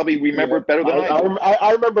 you probably remember it better than I do.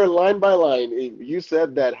 I remember line by line. You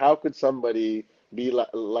said that how could somebody be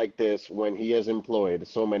like this when he has employed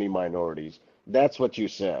so many minorities? That's what you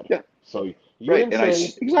said. Yeah. So you didn't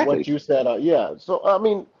say what you said. So, I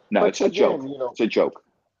mean. No, it's a joke. It's a joke.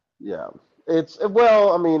 Yeah. It's the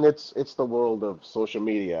world of social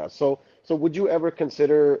media. So would you ever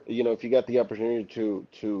consider, if you got the opportunity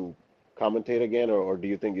to commentate again, or do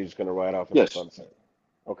you think you're just going to ride off in the sunset?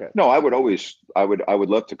 Okay. No, I would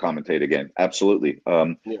love to commentate again. Absolutely.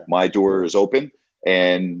 My door is open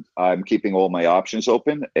and I'm keeping all my options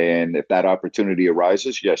open. And if that opportunity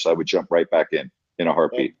arises, yes, I would jump right back in a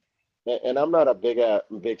heartbeat. And I'm not a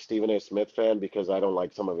big Stephen A. Smith fan because I don't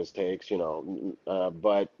like some of his takes,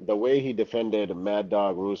 but the way he defended Mad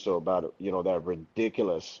Dog Russo about, that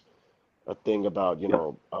ridiculous thing about,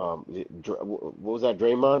 what was that,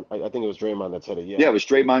 Draymond? I think it was Draymond that said it. Yeah, it was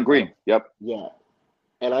Draymond Green. Yep. Yeah.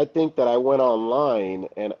 And I think that I went online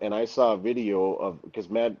and I saw a video of, because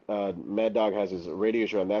Mad Dog has his radio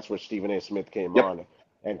show, and that's where Stephen A. Smith came on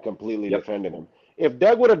and completely defended him. If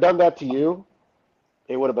Doug would have done that to you,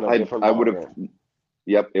 it would have been a different. I would have.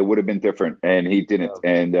 Yep, it would have been different, and he didn't.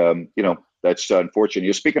 And that's unfortunate.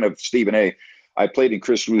 You're speaking of Stephen A. I played in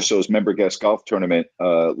Chris Russo's member guest golf tournament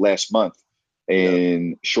last month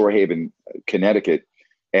in Shorehaven, Connecticut,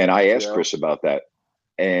 and I asked Chris about that,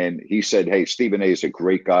 and he said, "Hey, Stephen A. is a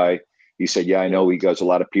great guy." He said, "Yeah, I know he does a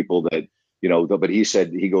lot of people that but he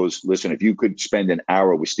said he goes, listen, if you could spend an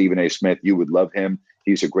hour with Stephen A. Smith, you would love him.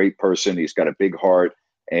 He's a great person. He's got a big heart."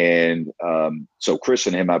 And so Chris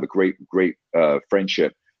and him have a great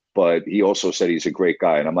friendship, but he also said he's a great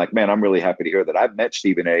guy. And I'm like, man, I'm really happy to hear that. I've met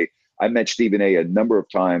Stephen A. I met Stephen A. a number of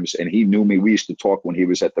times, and he knew me. We used to talk when he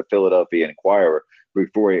was at the Philadelphia Inquirer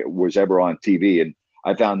before it was ever on TV. And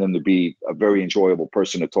I found him to be a very enjoyable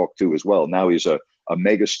person to talk to as well. Now he's a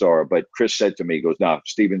megastar, but Chris said to me, he goes, "No,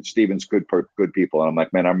 Stephen's good people." And I'm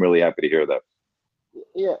like, man, I'm really happy to hear that.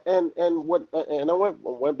 Yeah, and I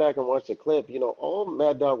went back and watched the clip. All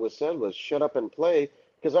Mad Dog was said was shut up and play.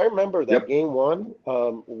 Because I remember that game one,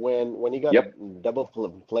 when he got double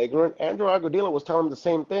flagrant, Andrew Aguadilla was telling him the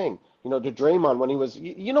same thing. To Draymond when he was,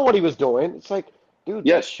 what he was doing. It's like, dude,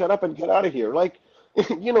 just shut up and get out of here. Like,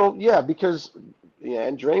 because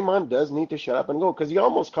and Draymond does need to shut up and go because he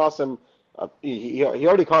almost cost him. He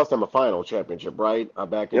already cost him a final championship, right?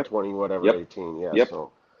 Back in 18. Yeah.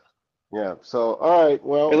 So. Yeah. So, all right.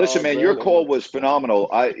 Well, hey, listen, man, your call was phenomenal.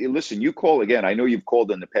 You call again. I know you've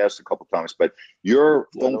called in the past a couple times, but your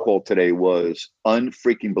phone call today was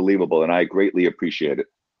unfreaking believable, and I greatly appreciate it.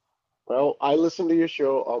 Well, I listen to your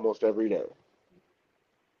show almost every day.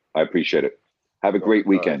 I appreciate it. Have a great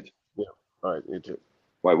weekend. All right. You too.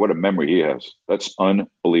 Wow, what a memory he has. That's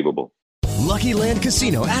unbelievable. Lucky Land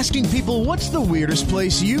Casino, asking people, what's the weirdest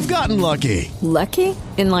place you've gotten lucky? Lucky?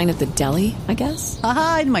 In line at the deli, I guess?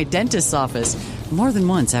 Aha, in my dentist's office. More than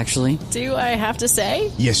once, actually. Do I have to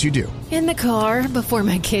say? Yes, you do. In the car before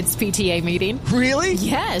my kids' PTA meeting. Really?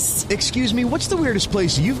 Yes. Excuse me, what's the weirdest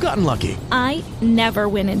place you've gotten lucky? I never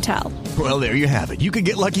win and tell. Well, there you have it. You can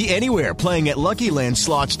get lucky anywhere, playing at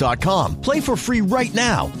LuckyLandSlots.com. Play for free right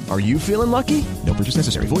now. Are you feeling lucky? No purchase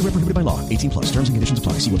necessary. Void where prohibited by law. 18+. Terms and conditions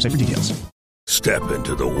apply. See website for details. Step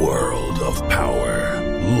into the world of power,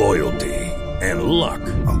 loyalty, and luck.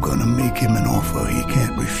 I'm gonna make him an offer he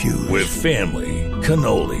can't refuse. With family,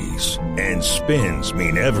 cannolis, and spins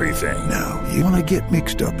mean everything. Now, you wanna get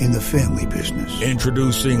mixed up in the family business.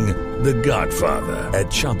 Introducing The Godfather at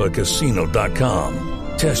ChumbaCasino.com.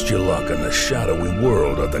 Test your luck in the shadowy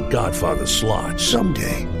world of The Godfather slot.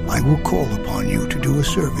 Someday, I will call upon you to do a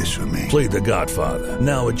service for me. Play The Godfather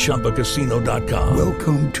now at ChumbaCasino.com.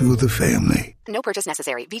 Welcome to the family. No purchase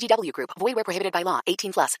necessary. VGW Group. Void where prohibited by law.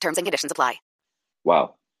 18+. Terms and conditions apply.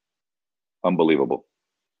 Wow. Unbelievable.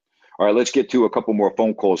 All right, let's get to a couple more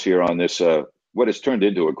phone calls here on this, what has turned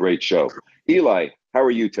into a great show. Eli, how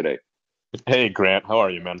are you today? Hey, Grant. How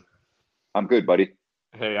are you, man? I'm good, buddy.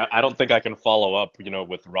 Hey, I don't think I can follow up,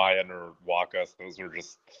 with Ryan or Waka. Those were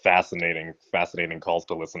just fascinating calls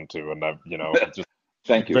to listen to. And, just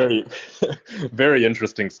thank you. Very, very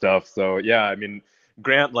interesting stuff. So, yeah, I mean,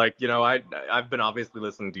 Grant, I've been obviously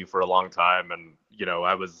listening to you for a long time. And,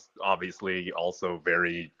 I was obviously also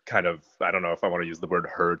very kind of, I don't know if I want to use the word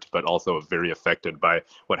hurt, but also very affected by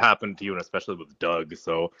what happened to you, and especially with Doug.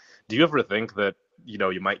 So do you ever think that,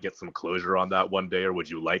 you might get some closure on that one day, or would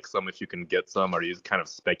you like some if you can get some? Are you kind of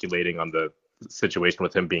speculating on the situation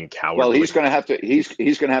with him being cowardly? Well, he's going to have to, he's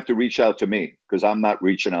going to have to reach out to me, because I'm not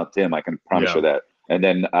reaching out to him. I can promise you that. And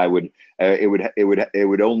then I would, it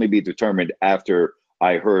would only be determined after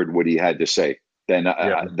I heard what he had to say. Then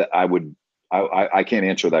I can't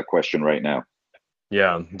answer that question right now.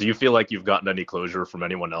 Yeah. Do you feel like you've gotten any closure from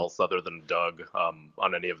anyone else other than Doug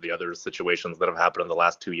on any of the other situations that have happened in the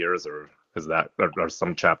last 2 years, or are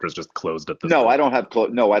some chapters just closed at this point? I don't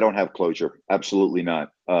have closure. Absolutely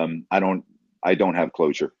not. I don't have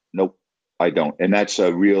closure. Nope, I don't. And that's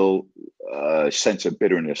a real sense of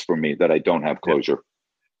bitterness for me that I don't have closure.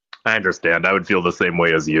 I understand. I would feel the same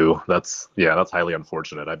way as you. That's highly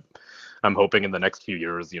unfortunate. I'm hoping in the next few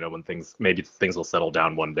years, when things will settle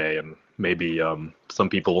down one day, and maybe some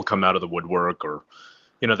people will come out of the woodwork, or,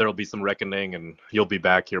 there'll be some reckoning, and you'll be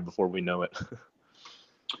back here before we know it.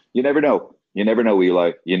 You never know. You never know,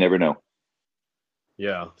 Eli. You never know.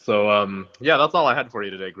 Yeah. So, that's all I had for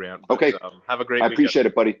you today, Grant. But, okay. Have a great weekend. I appreciate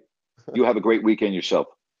it, buddy. You have a great weekend yourself.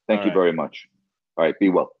 Thank you very much. All right. Be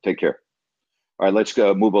well. Take care. All right. Let's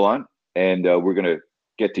go move along. And we're going to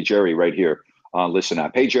get to Jerry right here on Listen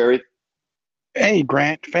Up. Hey, Jerry. Hey,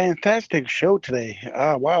 Grant, fantastic show today.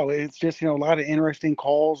 Wow, it's just, a lot of interesting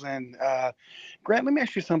calls. And Grant, let me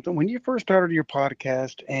ask you something. When you first started your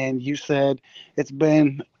podcast and you said it's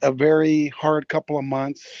been a very hard couple of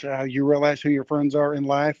months, you realize who your friends are in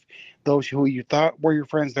life, those who you thought were your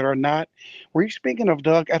friends that are not. Were you speaking of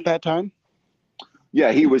Doug at that time?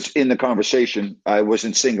 Yeah, he was in the conversation. I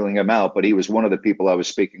wasn't singling him out, but he was one of the people I was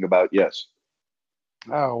speaking about, yes.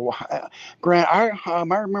 Oh, Grant, I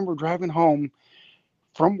remember driving home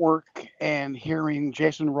from work and hearing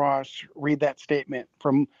Jason Ross read that statement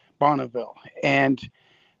from Bonneville. And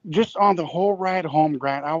just on the whole ride home,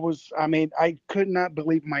 Grant, I could not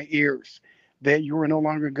believe my ears that you were no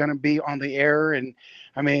longer going to be on the air. And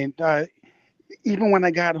even when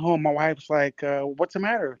I got home, my wife's like, what's the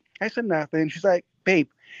matter? I said nothing. She's like, babe.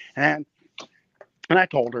 And I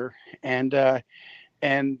told her, and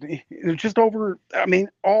it's just over.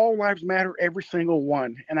 All lives matter, every single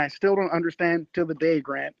one. And I still don't understand till the day,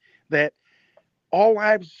 Grant, that all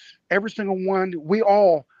lives, every single one, we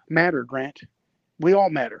all matter, Grant. We all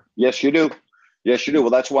matter. Yes, you do. Yes, you do. Well,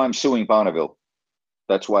 that's why I'm suing Bonneville.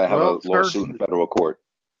 That's why I have a lawsuit in federal court.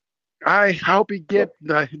 I hope you get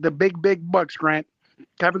the big bucks, Grant.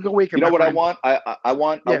 Have a good weekend. You know what I want? I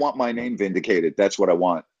want my name vindicated. That's what I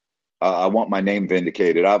want. I want my name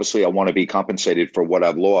vindicated. Obviously, I want to be compensated for what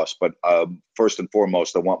I've lost. But first and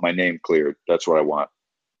foremost, I want my name cleared. That's what I want.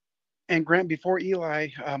 And Grant, before Eli,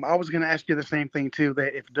 I was going to ask you the same thing too.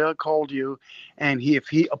 That if Doug called you and if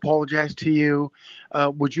he apologized to you,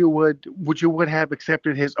 would you have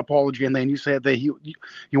accepted his apology? And then you said that you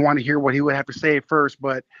want to hear what he would have to say first.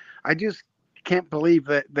 But I just can't believe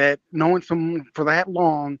that knowing someone for that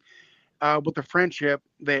long with the friendship,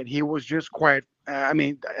 that he was just quiet.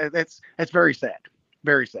 That's very sad.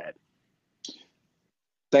 Very sad.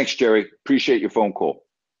 Thanks, Jerry. Appreciate your phone call.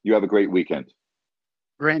 You have a great weekend.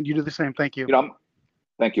 Grant, you do the same. Thank you.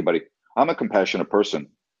 Thank you, buddy. I'm a compassionate person.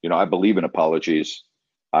 I believe in apologies,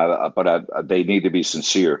 but they need to be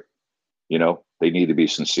sincere. They need to be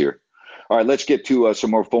sincere. All right, let's get to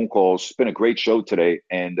some more phone calls. It's been a great show today,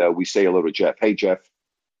 and we say hello to Jeff. Hey, Jeff.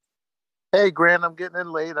 Hey, Grant, I'm getting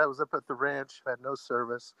in late. I was up at the ranch. Had no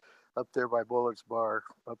service up there by Bullard's Bar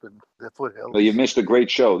up in the foothills. Well, you missed a great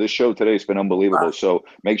show. This show today has been unbelievable. So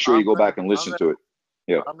make sure you go back and listen to it.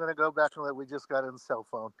 Yeah. I'm going to go back to that. We just got on the cell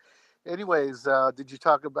phone. Anyways, did you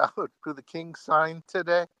talk about who the King signed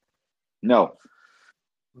today? No.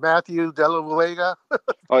 Matthew Dellavedova.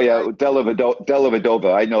 Oh yeah,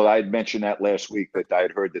 Dellavedova. I know. I had mentioned that last week that I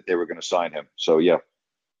had heard that they were going to sign him. So yeah,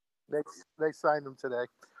 they signed him today,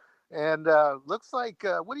 and looks like.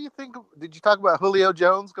 What do you think? Did you talk about Julio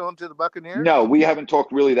Jones going to the Buccaneers? No, we haven't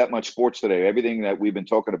talked really that much sports today. Everything that we've been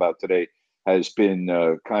talking about today has been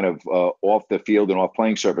kind of off the field and off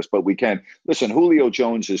playing surface. But we can listen. Julio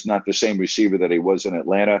Jones is not the same receiver that he was in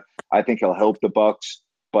Atlanta. I think he'll help the Bucs.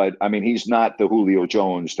 But, I mean, he's not the Julio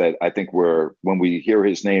Jones that I think when we hear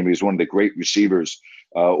his name, he's one of the great receivers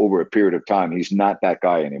over a period of time. He's not that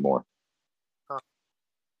guy anymore.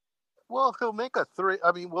 Well, he'll make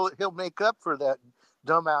he'll make up for that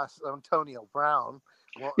dumbass Antonio Brown.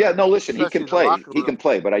 Well, yeah, no, listen, he can play. He can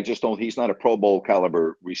play, but I just don't – he's not a Pro Bowl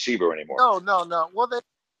caliber receiver anymore. No. Well,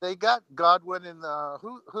 they got Godwin and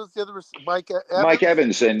who's the other – Mike Evans? Mike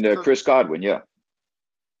Evans and Chris Godwin, yeah.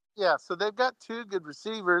 Yeah, so they've got two good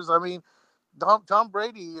receivers. I mean, Tom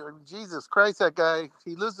Brady, Jesus Christ, that guy,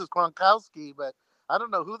 he loses Gronkowski, but I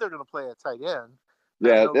don't know who they're going to play at tight end.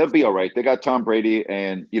 Yeah, they'll be all right. They got Tom Brady,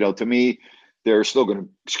 and, to me, they're still going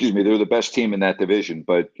to, they're the best team in that division.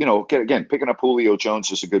 But, again, picking up Julio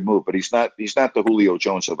Jones is a good move, but he's not the Julio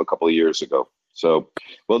Jones of a couple of years ago. So,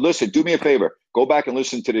 well, listen, do me a favor. Go back and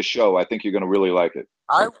listen to this show. I think you're going to really like it.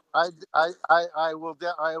 I will.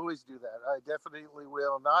 I always do that. I definitely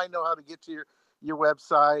will. Now I know how to get to your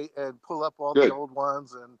website and pull up all the old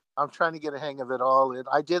ones, and I'm trying to get a hang of it all. And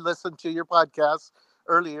I did listen to your podcast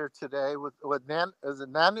earlier today with is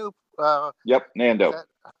it Nanu? Yep, Nando.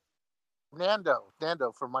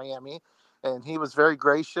 Nando from Miami, and he was very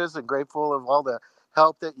gracious and grateful of all the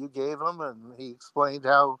help that you gave him, and he explained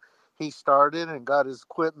how he started and got his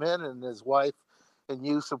equipment, and his wife and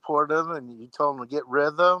you support him, and you told him to get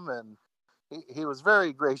rhythm, and he was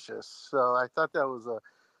very gracious. So I thought that was a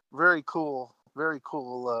very cool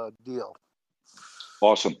deal.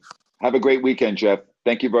 Awesome. Have a great weekend, Jeff.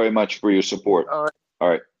 Thank you very much for your support. All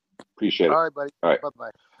right. Appreciate it. All right, buddy. All right.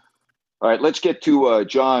 Bye-bye. All right. Let's get to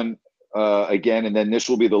John again, and then this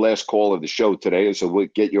will be the last call of the show today. So we'll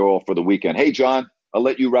get you all for the weekend. Hey, John, I'll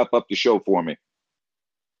let you wrap up the show for me.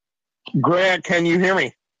 Grant, can you hear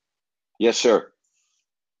me? Yes, sir.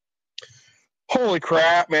 Holy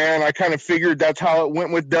crap, man. I kind of figured that's how it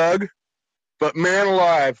went with Doug. But man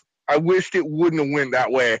alive, I wished it wouldn't have went that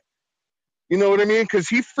way. You know what I mean? Because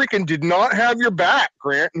he freaking did not have your back,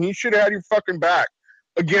 Grant, and he should have had your fucking back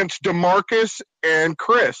against DeMarcus and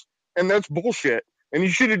Chris. And that's bullshit. And he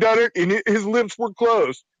should have done it, and his lips were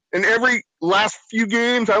closed. And every last few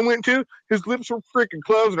games I went to, his lips were freaking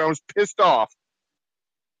closed, and I was pissed off.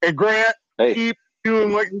 And Grant, keep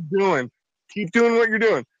doing what you're doing. Keep doing what you're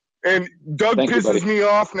doing. And Doug pisses me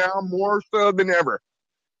off now more so than ever.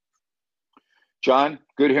 John,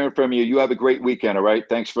 good hearing from you. You have a great weekend, all right?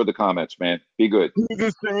 Thanks for the comments, man. Be good. Do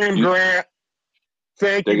the same, Grant.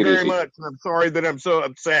 Thank you very much. And I'm sorry that I'm so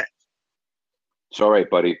upset. It's all right,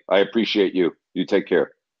 buddy. I appreciate you. You take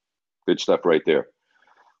care. Good stuff right there.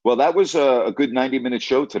 Well, that was a good 90-minute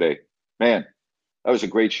show today. Man, that was a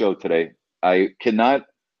great show today. I cannot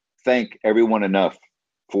thank everyone enough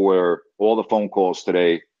for all the phone calls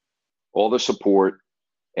today, all the support,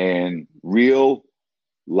 and real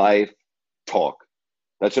life talk.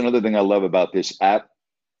 That's another thing I love about this app.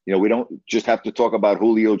 We don't just have to talk about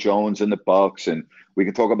Julio Jones and the Bucs, and we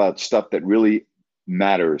can talk about stuff that really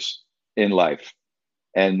matters in life.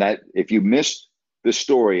 And that if you missed the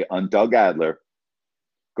story on Doug Adler,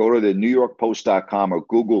 go to the NewYorkPost.com or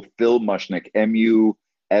Google Phil Mushnick, M-U-S-H-N-I-C-K.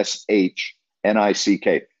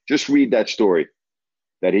 Just read that story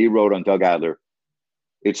that he wrote on Doug Adler.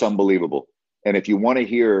 It's unbelievable. And if you want to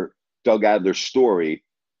hear Doug Adler's story,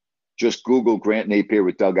 just Google Grant Napier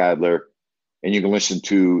with Doug Adler, and you can listen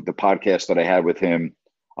to the podcast that I had with him.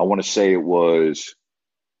 I want to say it was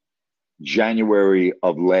January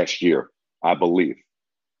of last year, I believe.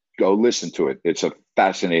 Go listen to it. It's a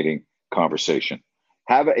fascinating conversation.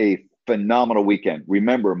 Have a phenomenal weekend.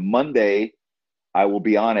 Remember, Monday, I will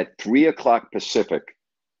be on at 3 o'clock Pacific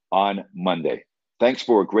on Monday. Thanks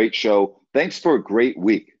for a great show. Thanks for a great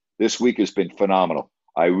week. This week has been phenomenal.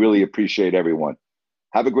 I really appreciate everyone.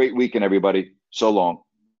 Have a great weekend, everybody. So long.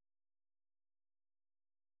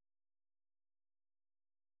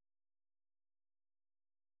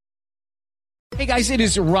 Hey guys, it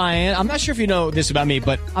is Ryan. I'm not sure if you know this about me,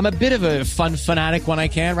 but I'm a bit of a fun fanatic when I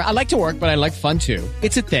can. I like to work, but I like fun too.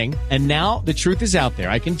 It's a thing. And now the truth is out there.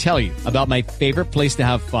 I can tell you about my favorite place to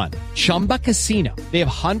have fun. Chumba Casino. They have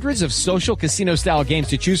hundreds of social casino style games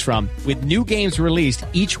to choose from with new games released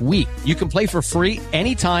each week. You can play for free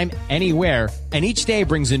anytime, anywhere, And each day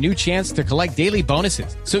brings a new chance to collect daily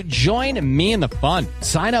bonuses. So join me in the fun.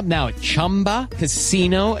 Sign up now at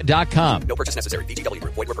ChumbaCasino.com. No purchase necessary. VGW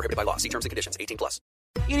Group. Void where prohibited by law. See terms and conditions. 18+.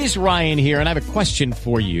 It is Ryan here, and I have a question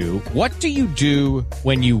for you. What do you do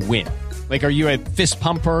when you win? Like, are you a fist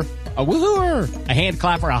pumper, a woohooer, a hand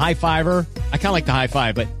clapper, a high fiver? I kind of like the high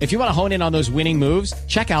five, but if you want to hone in on those winning moves,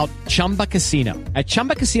 check out Chumba Casino. At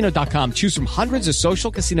ChumbaCasino.com, choose from hundreds of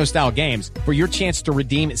social casino-style games for your chance to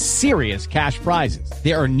redeem serious cash prizes.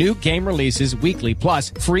 There are new game releases weekly,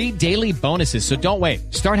 plus free daily bonuses, so don't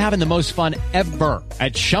wait. Start having the most fun ever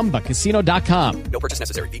at ChumbaCasino.com. No purchase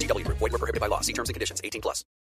necessary. VGW Group. Void where prohibited by law. See terms and conditions. 18+.